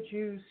would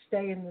you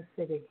stay in the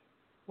city?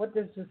 What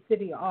does the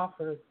city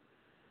offer?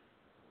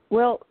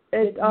 Well,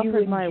 it that you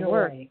offers my enjoy?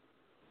 work.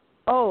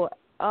 Oh,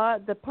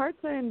 the parts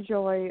I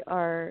enjoy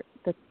are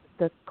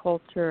the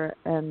culture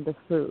and the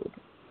food.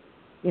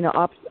 You know,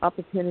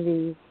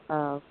 opportunities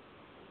of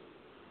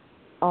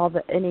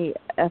any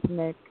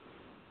ethnic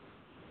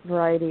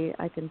variety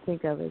I can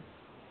think of. Is,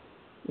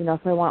 you know,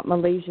 if I want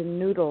Malaysian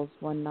noodles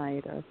one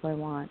night, or if I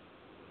want,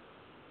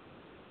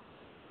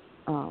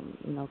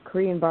 you know,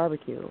 Korean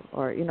barbecue,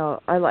 or you know,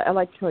 I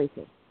like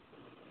choices.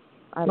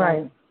 I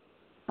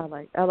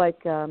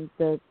like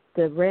the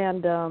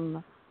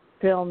random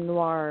film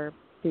noir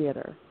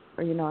theater,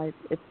 or you know,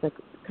 it's the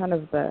kind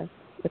of the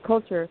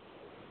culture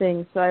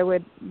thing. So I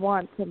would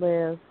want to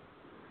live,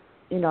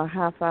 you know, a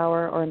half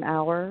hour or an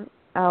hour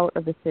out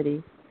of the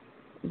city.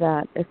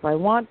 That if I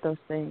want those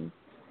things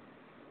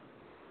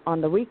on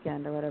the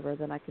weekend or whatever,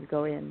 then I could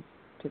go in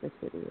to the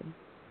city and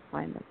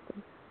find those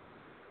things.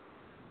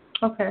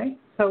 Okay.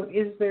 So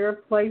is there a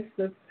place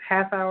that's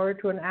half hour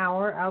to an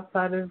hour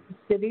outside of the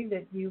city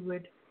that you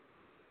would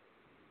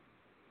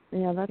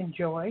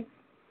enjoy?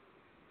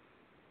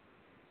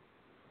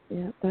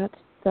 Yeah,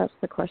 that's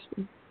the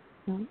question.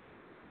 Yeah.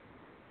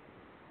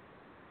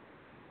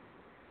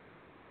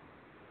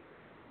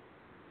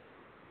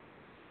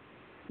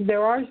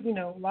 There are, you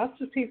know,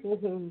 lots of people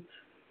who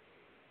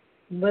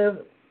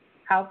live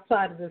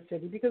outside of the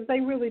city because they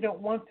really don't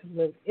want to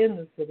live in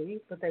the city,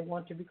 but they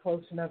want to be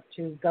close enough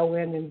to go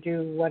in and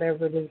do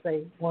whatever it is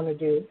they want to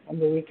do on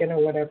the weekend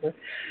or whatever.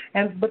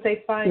 But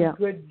they find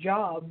good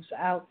jobs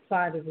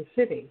outside of the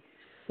city.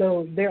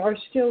 So there are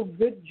still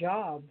good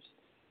jobs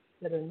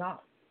that are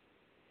not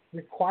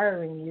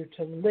requiring you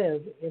to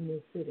live in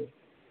the city.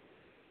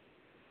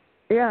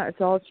 Yeah,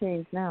 it's all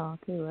changed now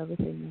too.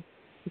 Everything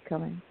is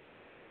becoming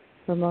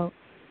remote.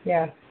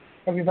 Yeah,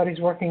 everybody's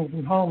working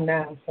from home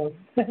now, so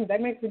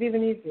that makes it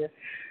even easier.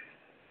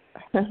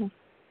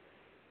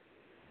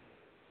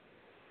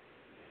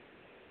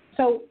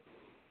 So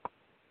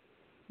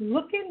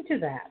look into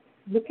that.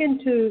 Look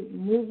into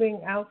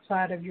moving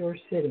outside of your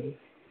city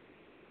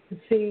to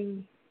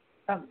see,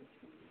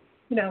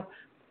 you know,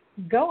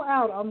 go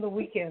out on the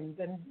weekends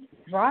and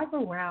drive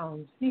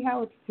around, see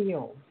how it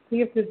feels, see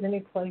if there's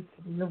any place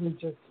that really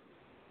just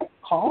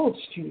calls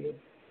to you.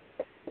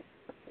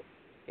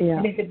 Yeah.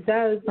 And if it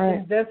does,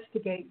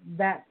 investigate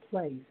that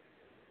place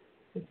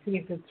to see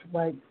if it's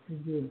right for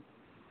you.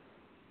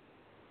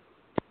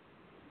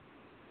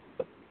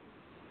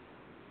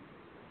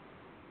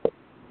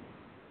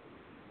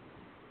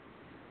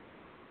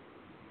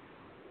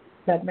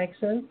 That make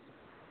sense?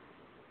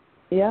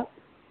 Yeah.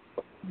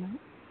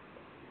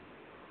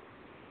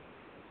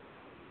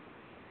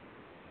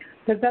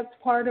 Because that's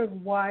part of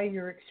why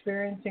you're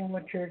experiencing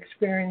what you're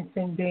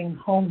experiencing being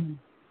home.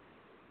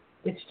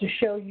 It's to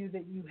show you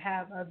that you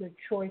have other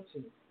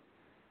choices.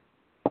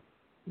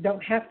 You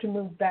don't have to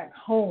move back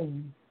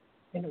home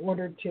in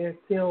order to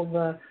feel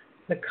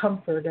the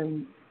comfort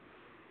and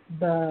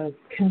the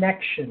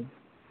connection.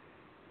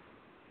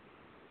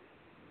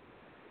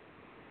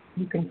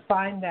 You can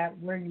find that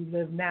where you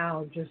live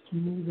now, just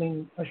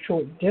moving a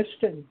short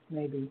distance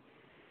maybe,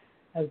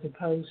 as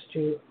opposed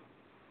to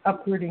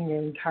uprooting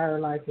your entire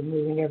life and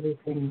moving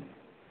everything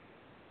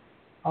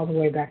all the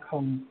way back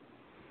home.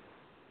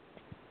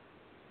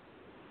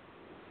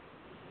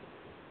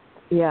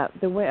 Yeah,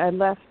 the way I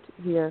left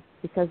here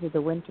because of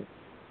the winter.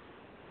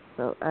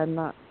 So I'm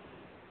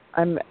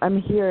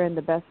here in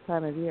the best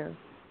time of year.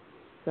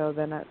 So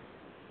then I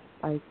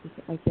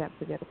can't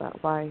forget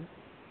about why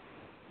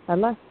I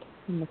left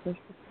in the first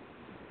place.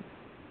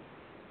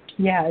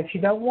 Yeah, if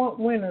you don't want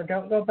winter,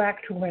 don't go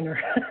back to winter.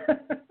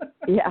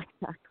 Yeah,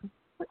 exactly.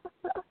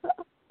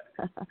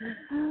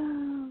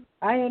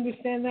 I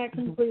understand that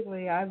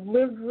completely. I've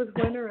lived with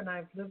winter and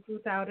I've lived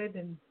without it,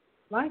 and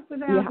life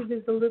without it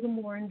is a little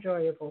more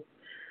enjoyable.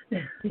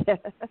 Yeah.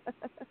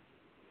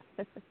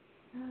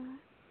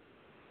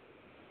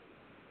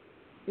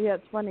 Yeah,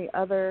 it's funny.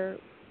 Other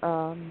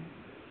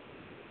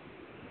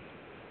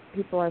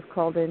people I've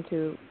called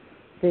into,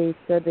 they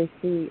said they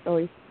see,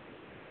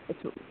 it's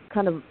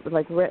kind of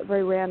like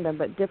very random,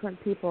 but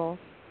different people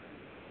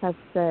have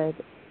said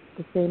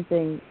the same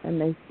thing, and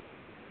they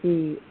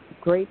see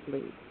grape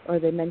leaves, or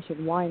they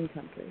mention wine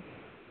country.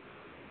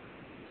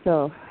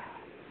 So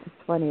it's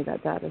funny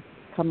that has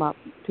come up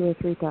 2 or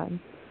 3 times.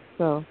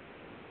 So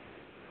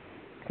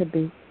could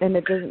be, and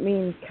it doesn't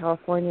mean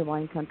California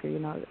wine country.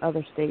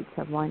 Other states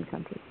have wine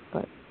country,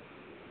 but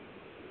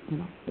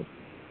just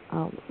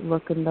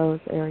look in those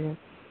areas.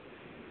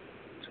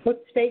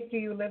 What state do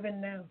you live in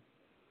now?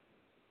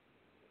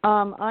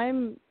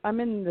 I'm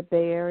in the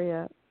Bay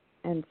Area,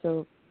 and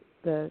so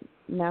the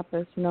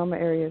Napa Sonoma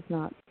area is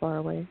not far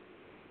away.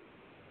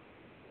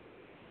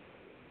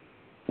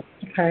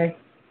 Okay,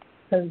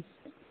 because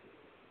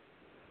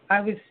I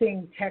was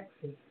seeing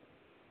Texas,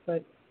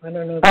 but I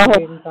don't know if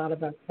you even thought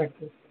about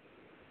Texas.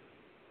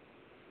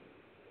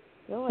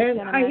 Well,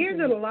 and I hear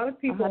that a lot of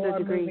people are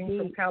moving heat.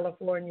 from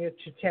California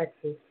to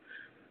Texas.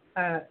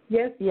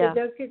 Yes, it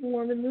does get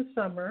warm in the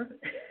summer.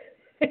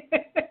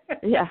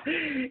 Yeah.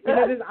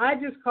 I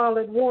just call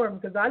it warm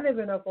because I live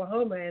in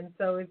Oklahoma, and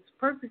so it's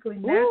perfectly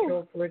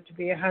natural for it to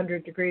be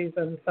 100 degrees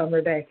on a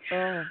summer day.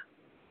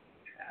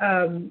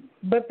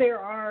 But there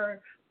are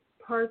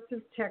parts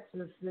of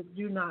Texas that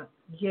do not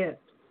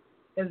get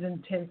as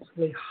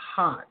intensely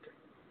hot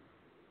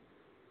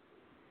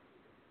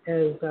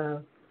as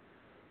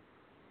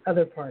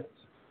other parts.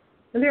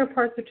 And there are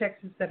parts of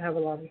Texas that have a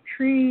lot of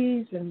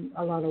trees and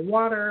a lot of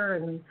water,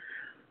 and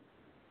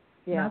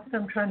not that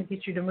I'm trying to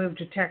get you to move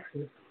to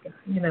Texas,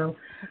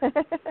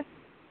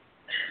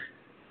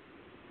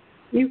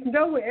 You can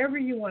go wherever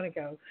you want to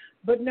go,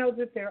 but know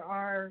that there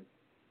are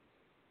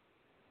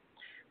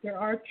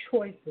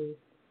choices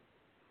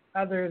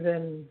other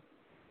than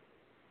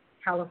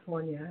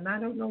California, and I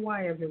don't know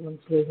why everyone's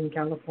leaving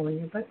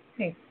California, but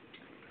hey.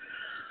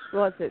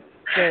 Well, it's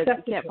good.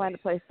 You can't find a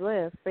place to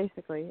live,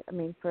 basically. I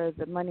mean, for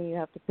the money you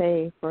have to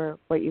pay for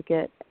what you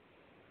get.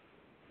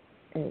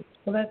 Well,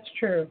 that's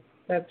true.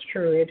 That's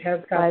true. It has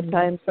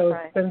gotten so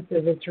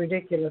expensive. It's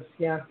ridiculous.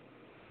 Yeah.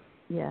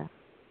 Yeah.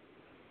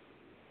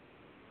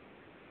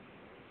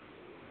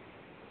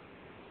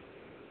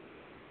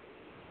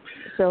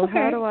 So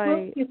how do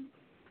I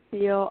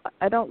feel?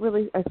 I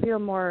feel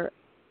more,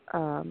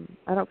 I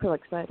don't feel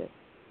excited.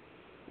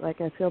 Like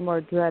I feel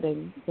more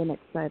dreading than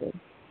excited.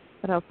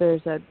 I don't know if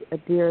there's a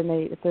dear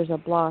innate, if there's a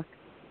block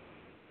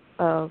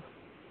of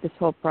this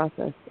whole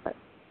process.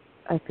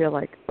 I feel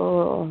like,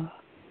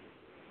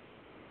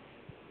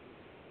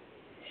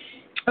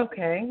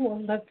 Okay,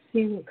 well, let's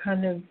see what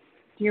kind of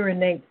dear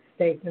innate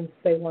statements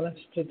they want us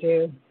to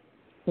do.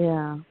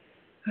 Yeah.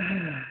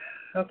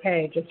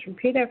 Okay, just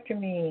repeat after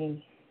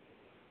me.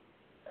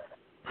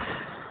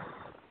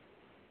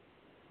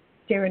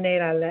 Dear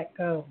innate, I let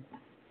go.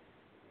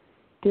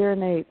 Dear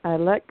innate, I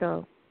let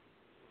go.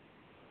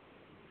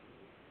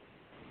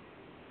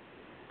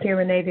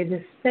 Dear innate, it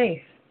is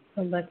safe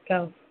to let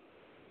go.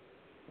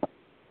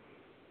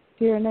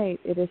 Dear innate,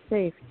 it is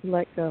safe to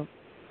let go.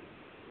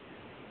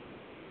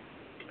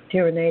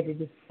 Dear innate, it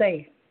is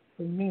safe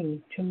for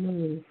me to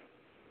move.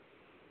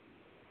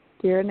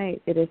 Dear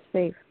innate, it is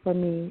safe for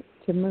me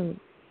to move.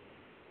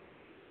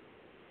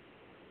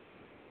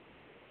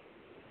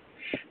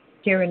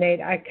 Dear innate,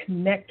 I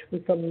connect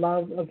with the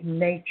love of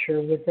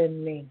nature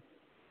within me.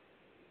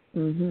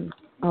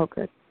 Oh,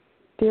 good.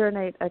 Dear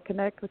innate, I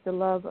connect with the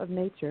love of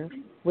nature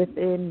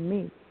within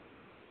me.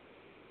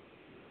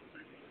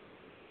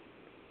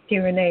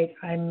 Dear innate,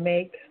 I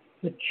make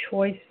the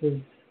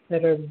choices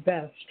that are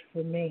best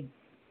for me.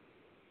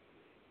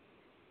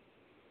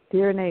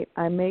 Dear innate,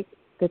 I make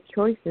the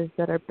choices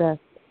that are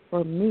best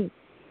for me.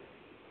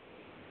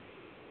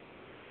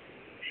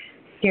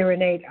 Dear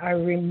innate, I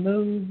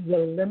remove the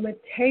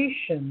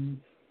limitations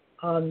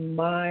on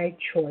my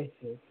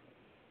choices.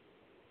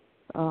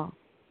 Oh,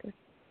 good.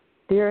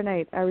 Dear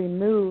innate, I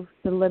remove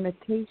the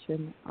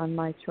limitation on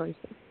my choices.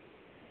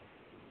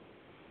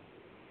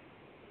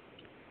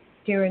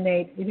 Dear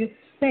innate, it is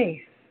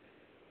safe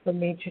for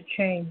me to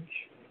change.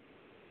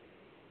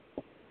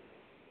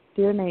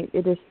 Dear innate,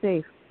 it is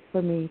safe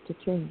for me to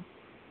change.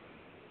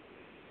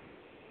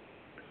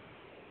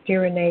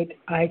 Dear innate,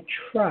 I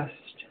trust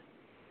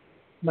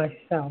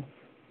myself.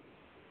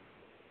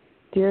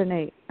 Dear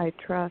innate, I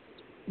trust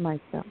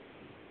myself.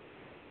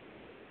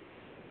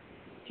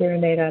 Dear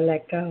innate, I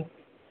let go.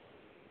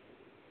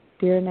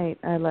 Dear innate,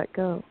 I let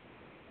go.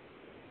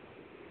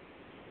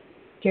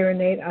 Dear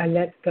innate, I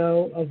let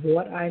go of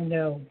what I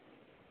know.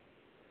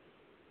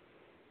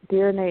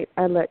 Dear innate,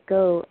 I let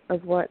go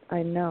of what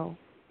I know.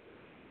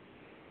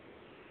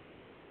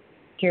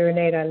 Dear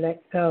innate, I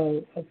let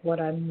go of what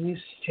I'm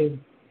used to.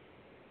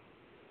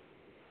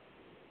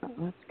 Oh,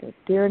 that's good.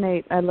 Dear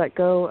innate, I let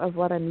go of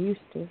what I'm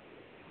used to.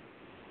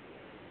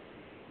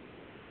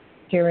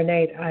 Dear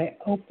Innate, I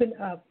open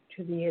up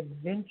to the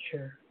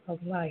adventure of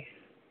life.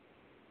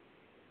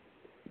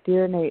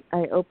 Dear Nate,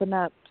 I open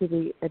up to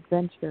the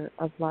adventure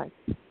of life.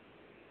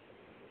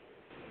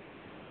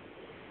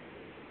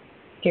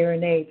 Dear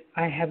Innate,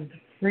 I have the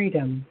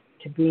freedom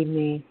to be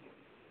me.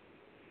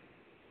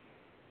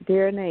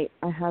 Dear Nate,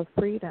 I have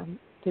freedom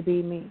to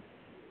be me.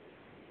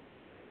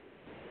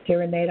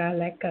 Dear Innate, I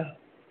let go.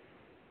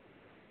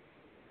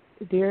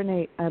 Dear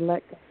Nate, I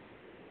let go.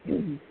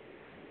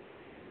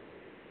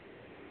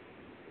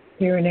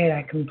 Dear Innate,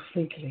 I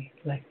completely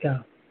let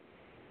go.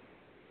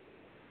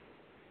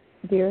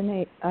 Dear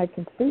Nate, I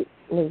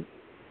completely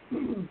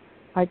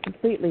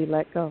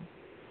let go.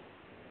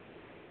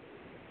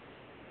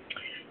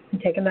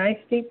 And take a nice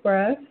deep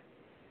breath.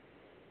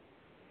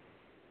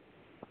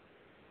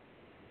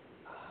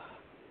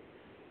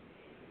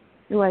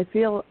 I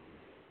feel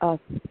a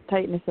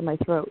tightness in my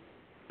throat,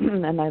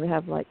 and I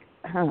have like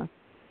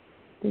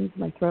things in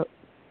my throat.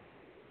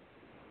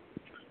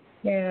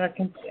 Yeah,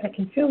 I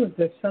can feel that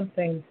there's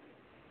something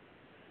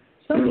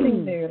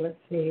there. Let's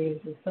see,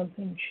 is there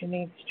something she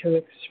needs to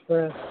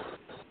express?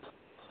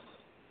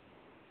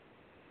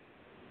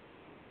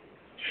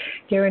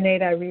 Dear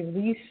Innate, I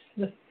release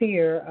the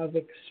fear of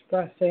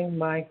expressing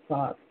my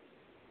thoughts.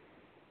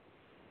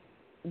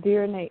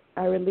 Dear Nate,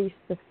 I release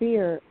the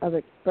fear of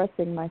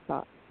expressing my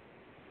thoughts.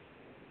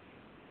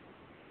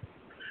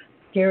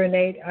 Dear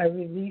Innate, I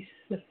release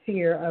the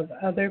fear of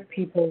other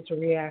people's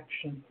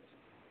reactions.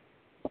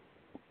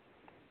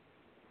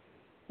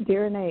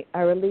 Dear Nate,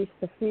 I release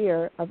the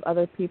fear of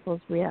other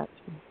people's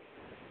reactions.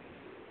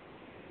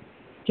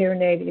 Dear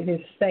Innate, it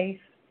is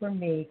safe for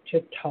me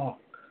to talk.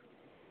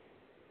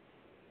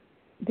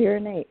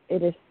 Dear Nate,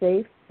 it is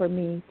safe for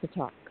me to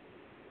talk.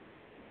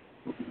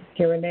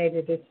 Dear Innate,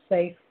 it is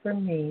safe for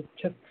me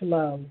to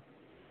flow.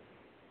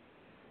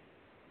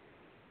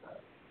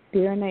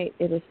 Dear Nate,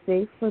 it is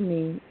safe for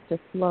me to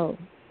flow.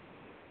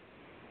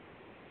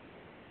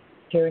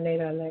 Dear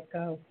Innate, I let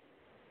go.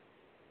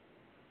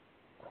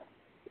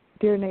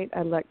 Dear Nate,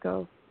 I let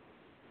go.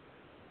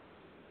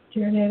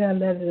 Dear Innate, I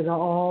let it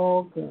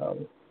all go.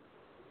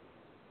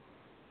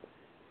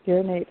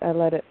 Dear Nate, I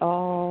let it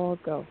all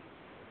go.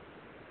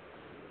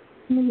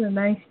 Take a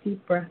nice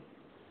deep breath.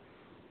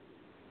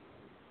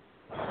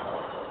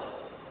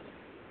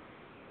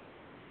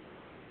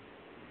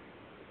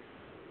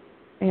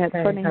 And it's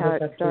Okay, funny how how does it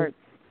that starts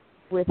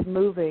with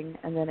moving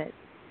and then it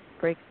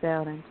breaks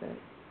down into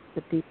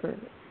the deeper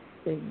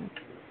thing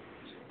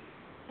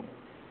of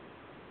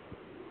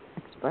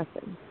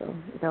expressing. So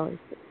it always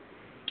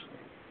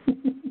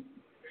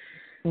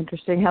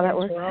interesting how that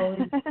works.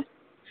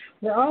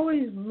 We're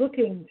always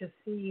looking to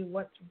see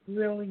what's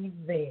really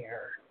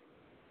there.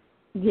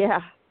 Yeah.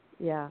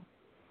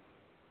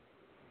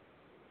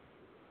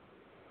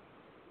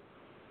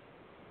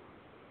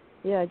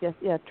 I guess,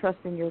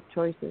 trusting your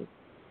choices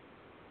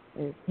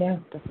is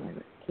definitely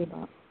what came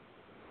up.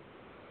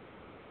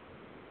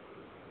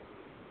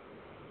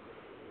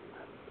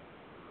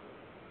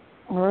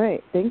 All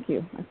right, thank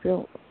you. I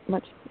feel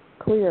much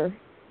clearer.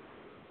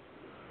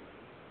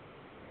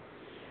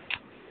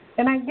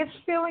 And I get the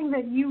feeling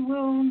that you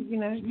will,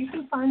 you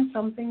can find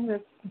something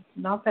that's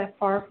not that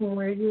far from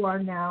where you are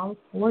now,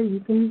 or you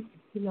can,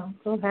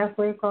 go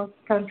halfway across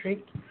the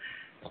country.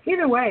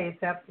 Either way,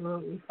 it's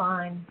absolutely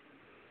fine.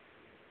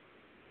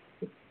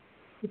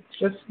 It's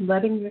just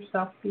letting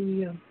yourself be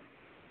you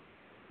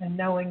and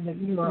knowing that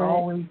you are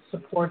always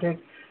supported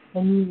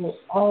and you will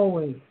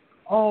always,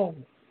 always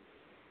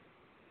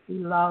be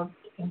loved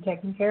and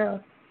taken care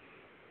of.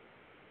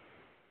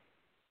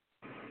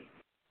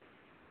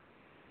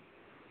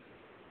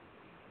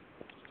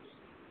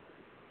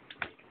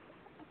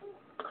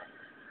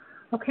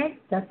 Okay,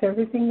 that's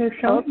everything they're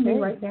showing me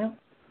right now.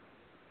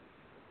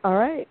 All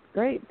right,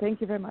 great. Thank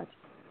you very much.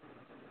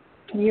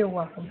 You're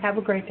welcome. Have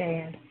a great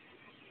day, Ann.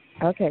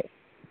 Okay,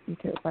 you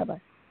too.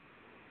 Bye-bye.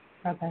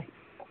 Bye-bye.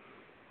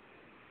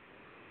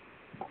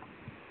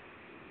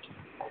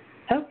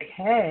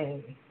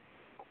 Okay,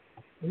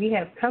 we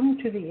have come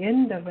to the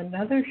end of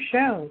another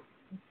show.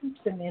 This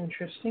has been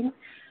interesting.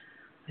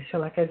 I feel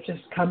like I've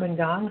just come and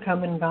gone,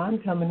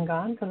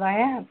 because I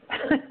have.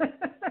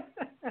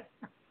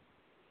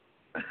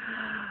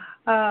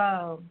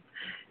 Oh,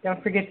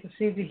 don't forget to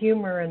see the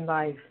humor in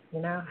life,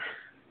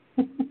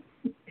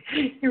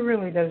 It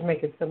really does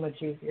make it so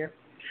much easier.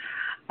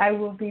 I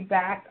will be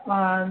back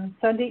on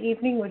Sunday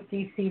evening with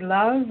DC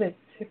Love at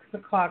 6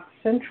 o'clock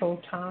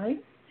Central Time.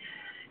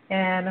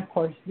 And, of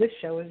course, this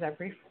show is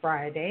every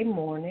Friday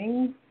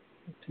morning.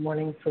 It's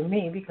morning for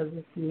me because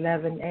it's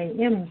 11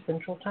 a.m.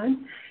 Central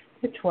Time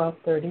to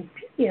 12:30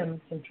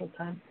 p.m. Central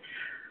Time.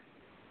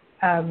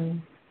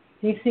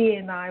 DC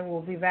and I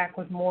will be back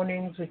with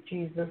Mornings with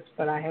Jesus,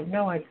 but I have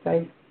no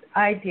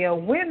idea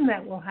when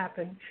that will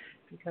happen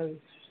because,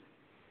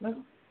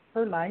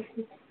 her life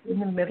is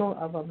in the middle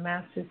of a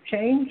massive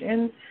change,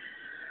 and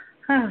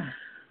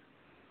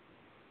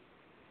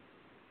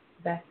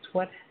that's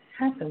what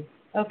happens.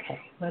 Okay,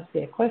 let's see.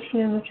 A question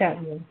in the chat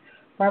room.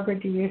 Barbara,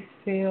 do you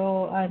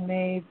feel I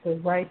made the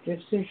right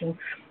decision?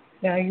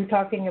 Now, you're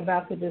talking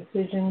about the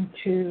decision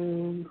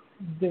to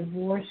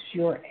divorce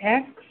your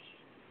ex,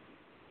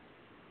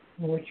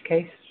 in which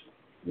case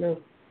your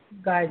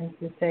guidance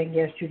is saying,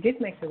 yes, you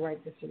did make the right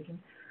decision.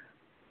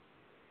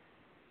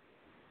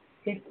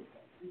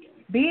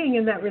 Being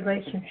in that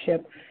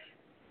relationship,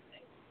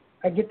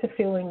 I get the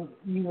feeling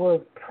you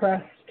were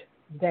pressed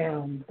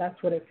down. That's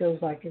what it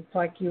feels like. It's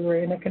like you were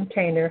in a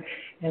container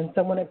and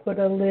someone had put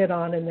a lid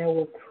on and they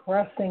were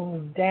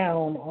pressing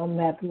down on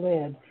that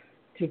lid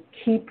to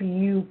keep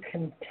you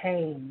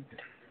contained.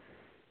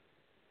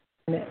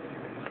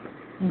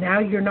 Now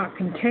you're not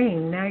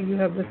contained. Now you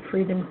have the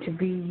freedom to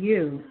be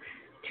you,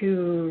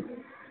 to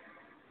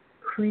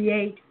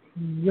create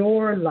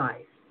your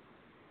life,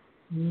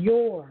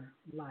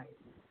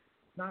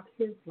 not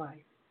his life,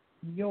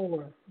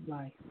 your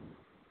life.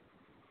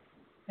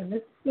 And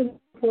this is an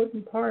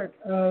important part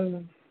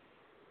of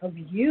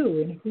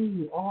you and who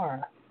you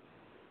are.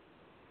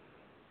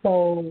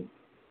 So,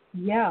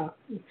 yeah,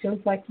 it feels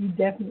like you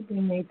definitely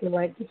made the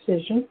right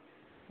decision,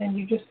 and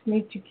you just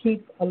need to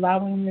keep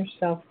allowing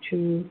yourself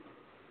to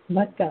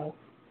let go.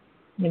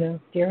 You know,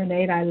 dear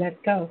Nate, I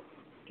let go.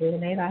 Dear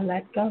Nate, I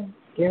let go.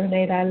 Dear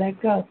Nate, I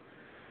let go.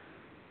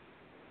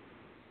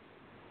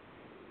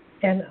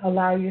 And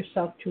allow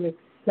yourself to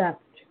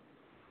accept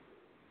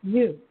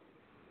you.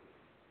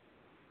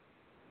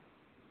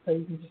 So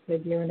you can just say,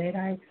 dear Nate,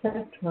 I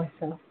accept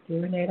myself.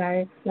 Dear Nate,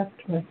 I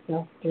accept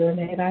myself. Dear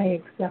Nate,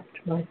 I accept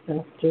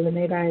myself. Dear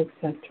Nate, I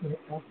accept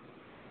myself.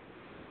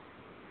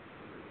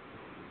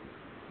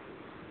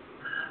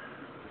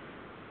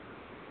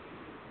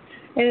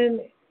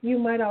 And you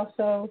might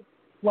also,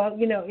 well,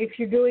 you know, if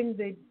you're doing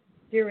the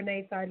dear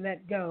Nate, I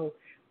let go,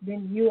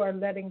 then you are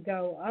letting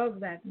go of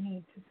that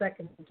need to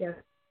second guess.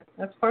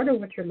 That's part of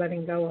what you're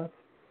letting go of.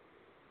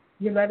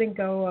 You're letting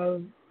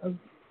go of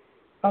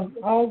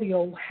all the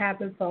old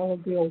habits, all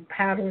of the old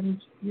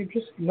patterns. You're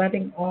just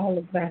letting all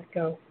of that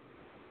go.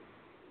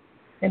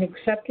 And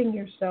accepting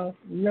yourself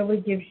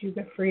really gives you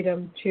the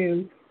freedom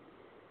to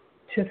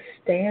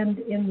stand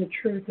in the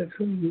truth of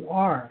who you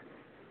are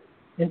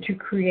and to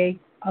create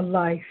a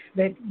life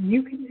that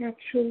you can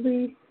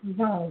actually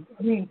love.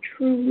 I mean,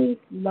 truly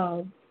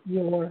love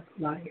your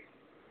life.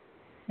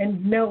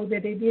 And know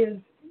that it is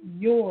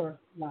your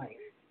life,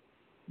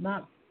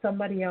 not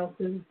somebody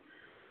else's.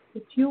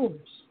 It's yours.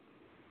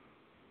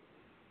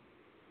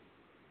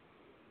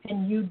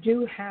 And you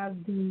do have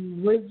the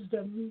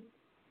wisdom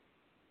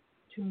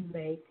to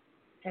make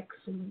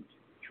excellent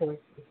choices.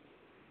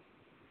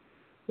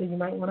 So you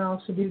might want to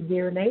also do,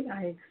 dear Nate,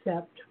 I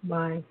accept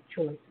my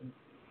choices.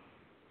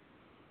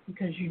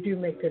 Because you do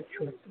make good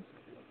choices.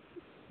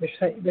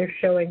 They're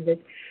showing that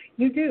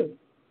you do.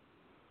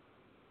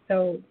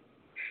 So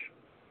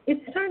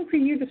it's time for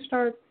you to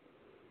start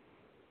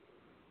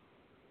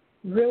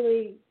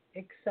really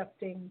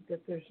accepting that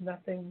there's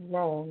nothing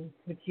wrong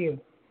with you.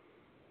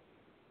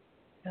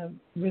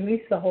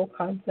 Release the whole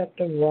concept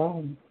of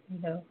wrong,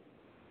 you know.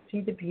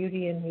 See the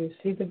beauty in you.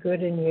 See the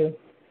good in you.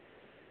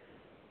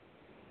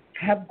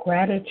 Have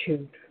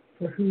gratitude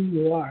for who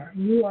you are.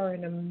 You are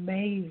an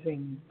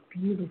amazing,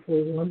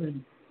 beautiful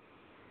woman.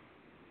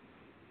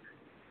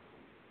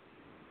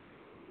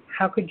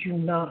 How could you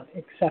not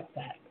accept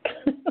that?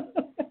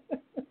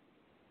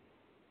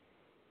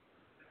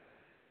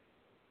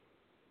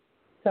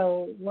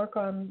 So work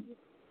on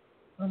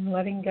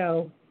letting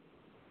go,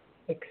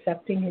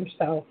 accepting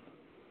yourself,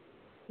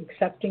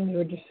 accepting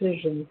your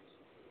decisions,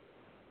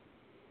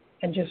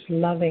 and just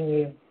loving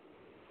you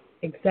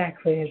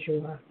exactly as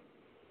you are.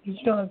 You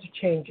just don't have to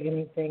change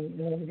anything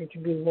in order to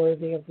be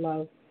worthy of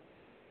love.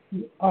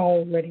 You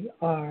already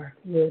are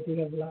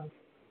worthy of love.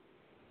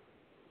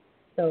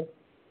 So,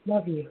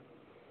 love you.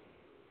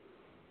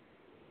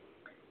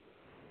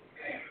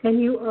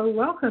 And you are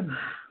welcome.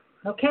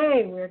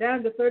 Okay, we're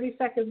down to 30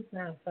 seconds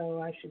now,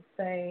 so I should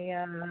say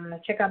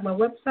check out my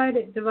website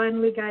at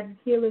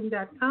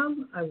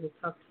divinelyguidedhealing.com. I will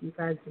talk to you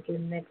guys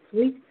again next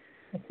week.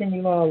 I send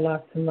you all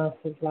lots and lots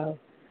of love.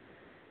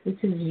 This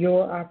is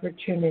your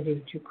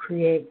opportunity to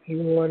create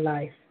your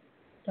life.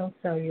 Don't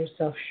sell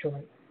yourself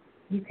short.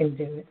 You can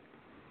do it.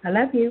 I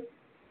love you.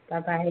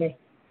 Bye-bye.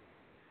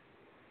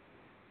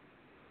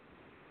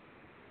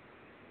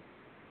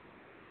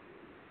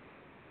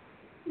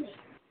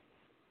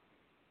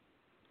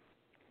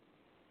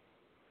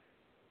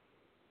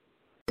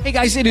 Hey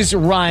guys, it is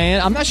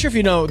Ryan. I'm not sure if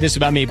you know this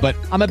about me, but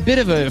I'm a bit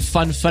of a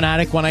fun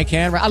fanatic when I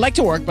can. I like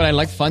to work, but I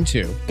like fun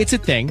too. It's a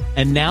thing.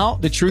 And now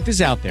the truth is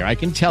out there. I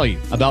can tell you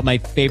about my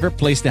favorite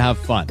place to have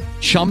fun.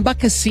 Chumba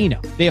Casino.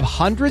 They have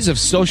hundreds of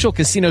social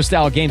casino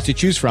style games to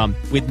choose from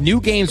with new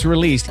games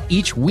released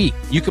each week.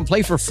 You can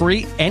play for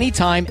free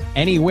anytime,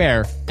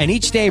 anywhere. And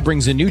each day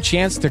brings a new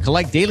chance to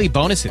collect daily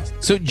bonuses.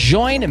 So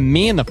join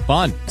me in the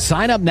fun.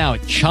 Sign up now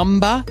at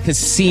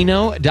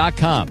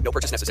ChumbaCasino.com. No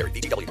purchase necessary.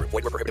 VGW Group.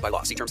 Void where prohibited by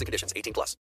law. See terms and conditions. 18+.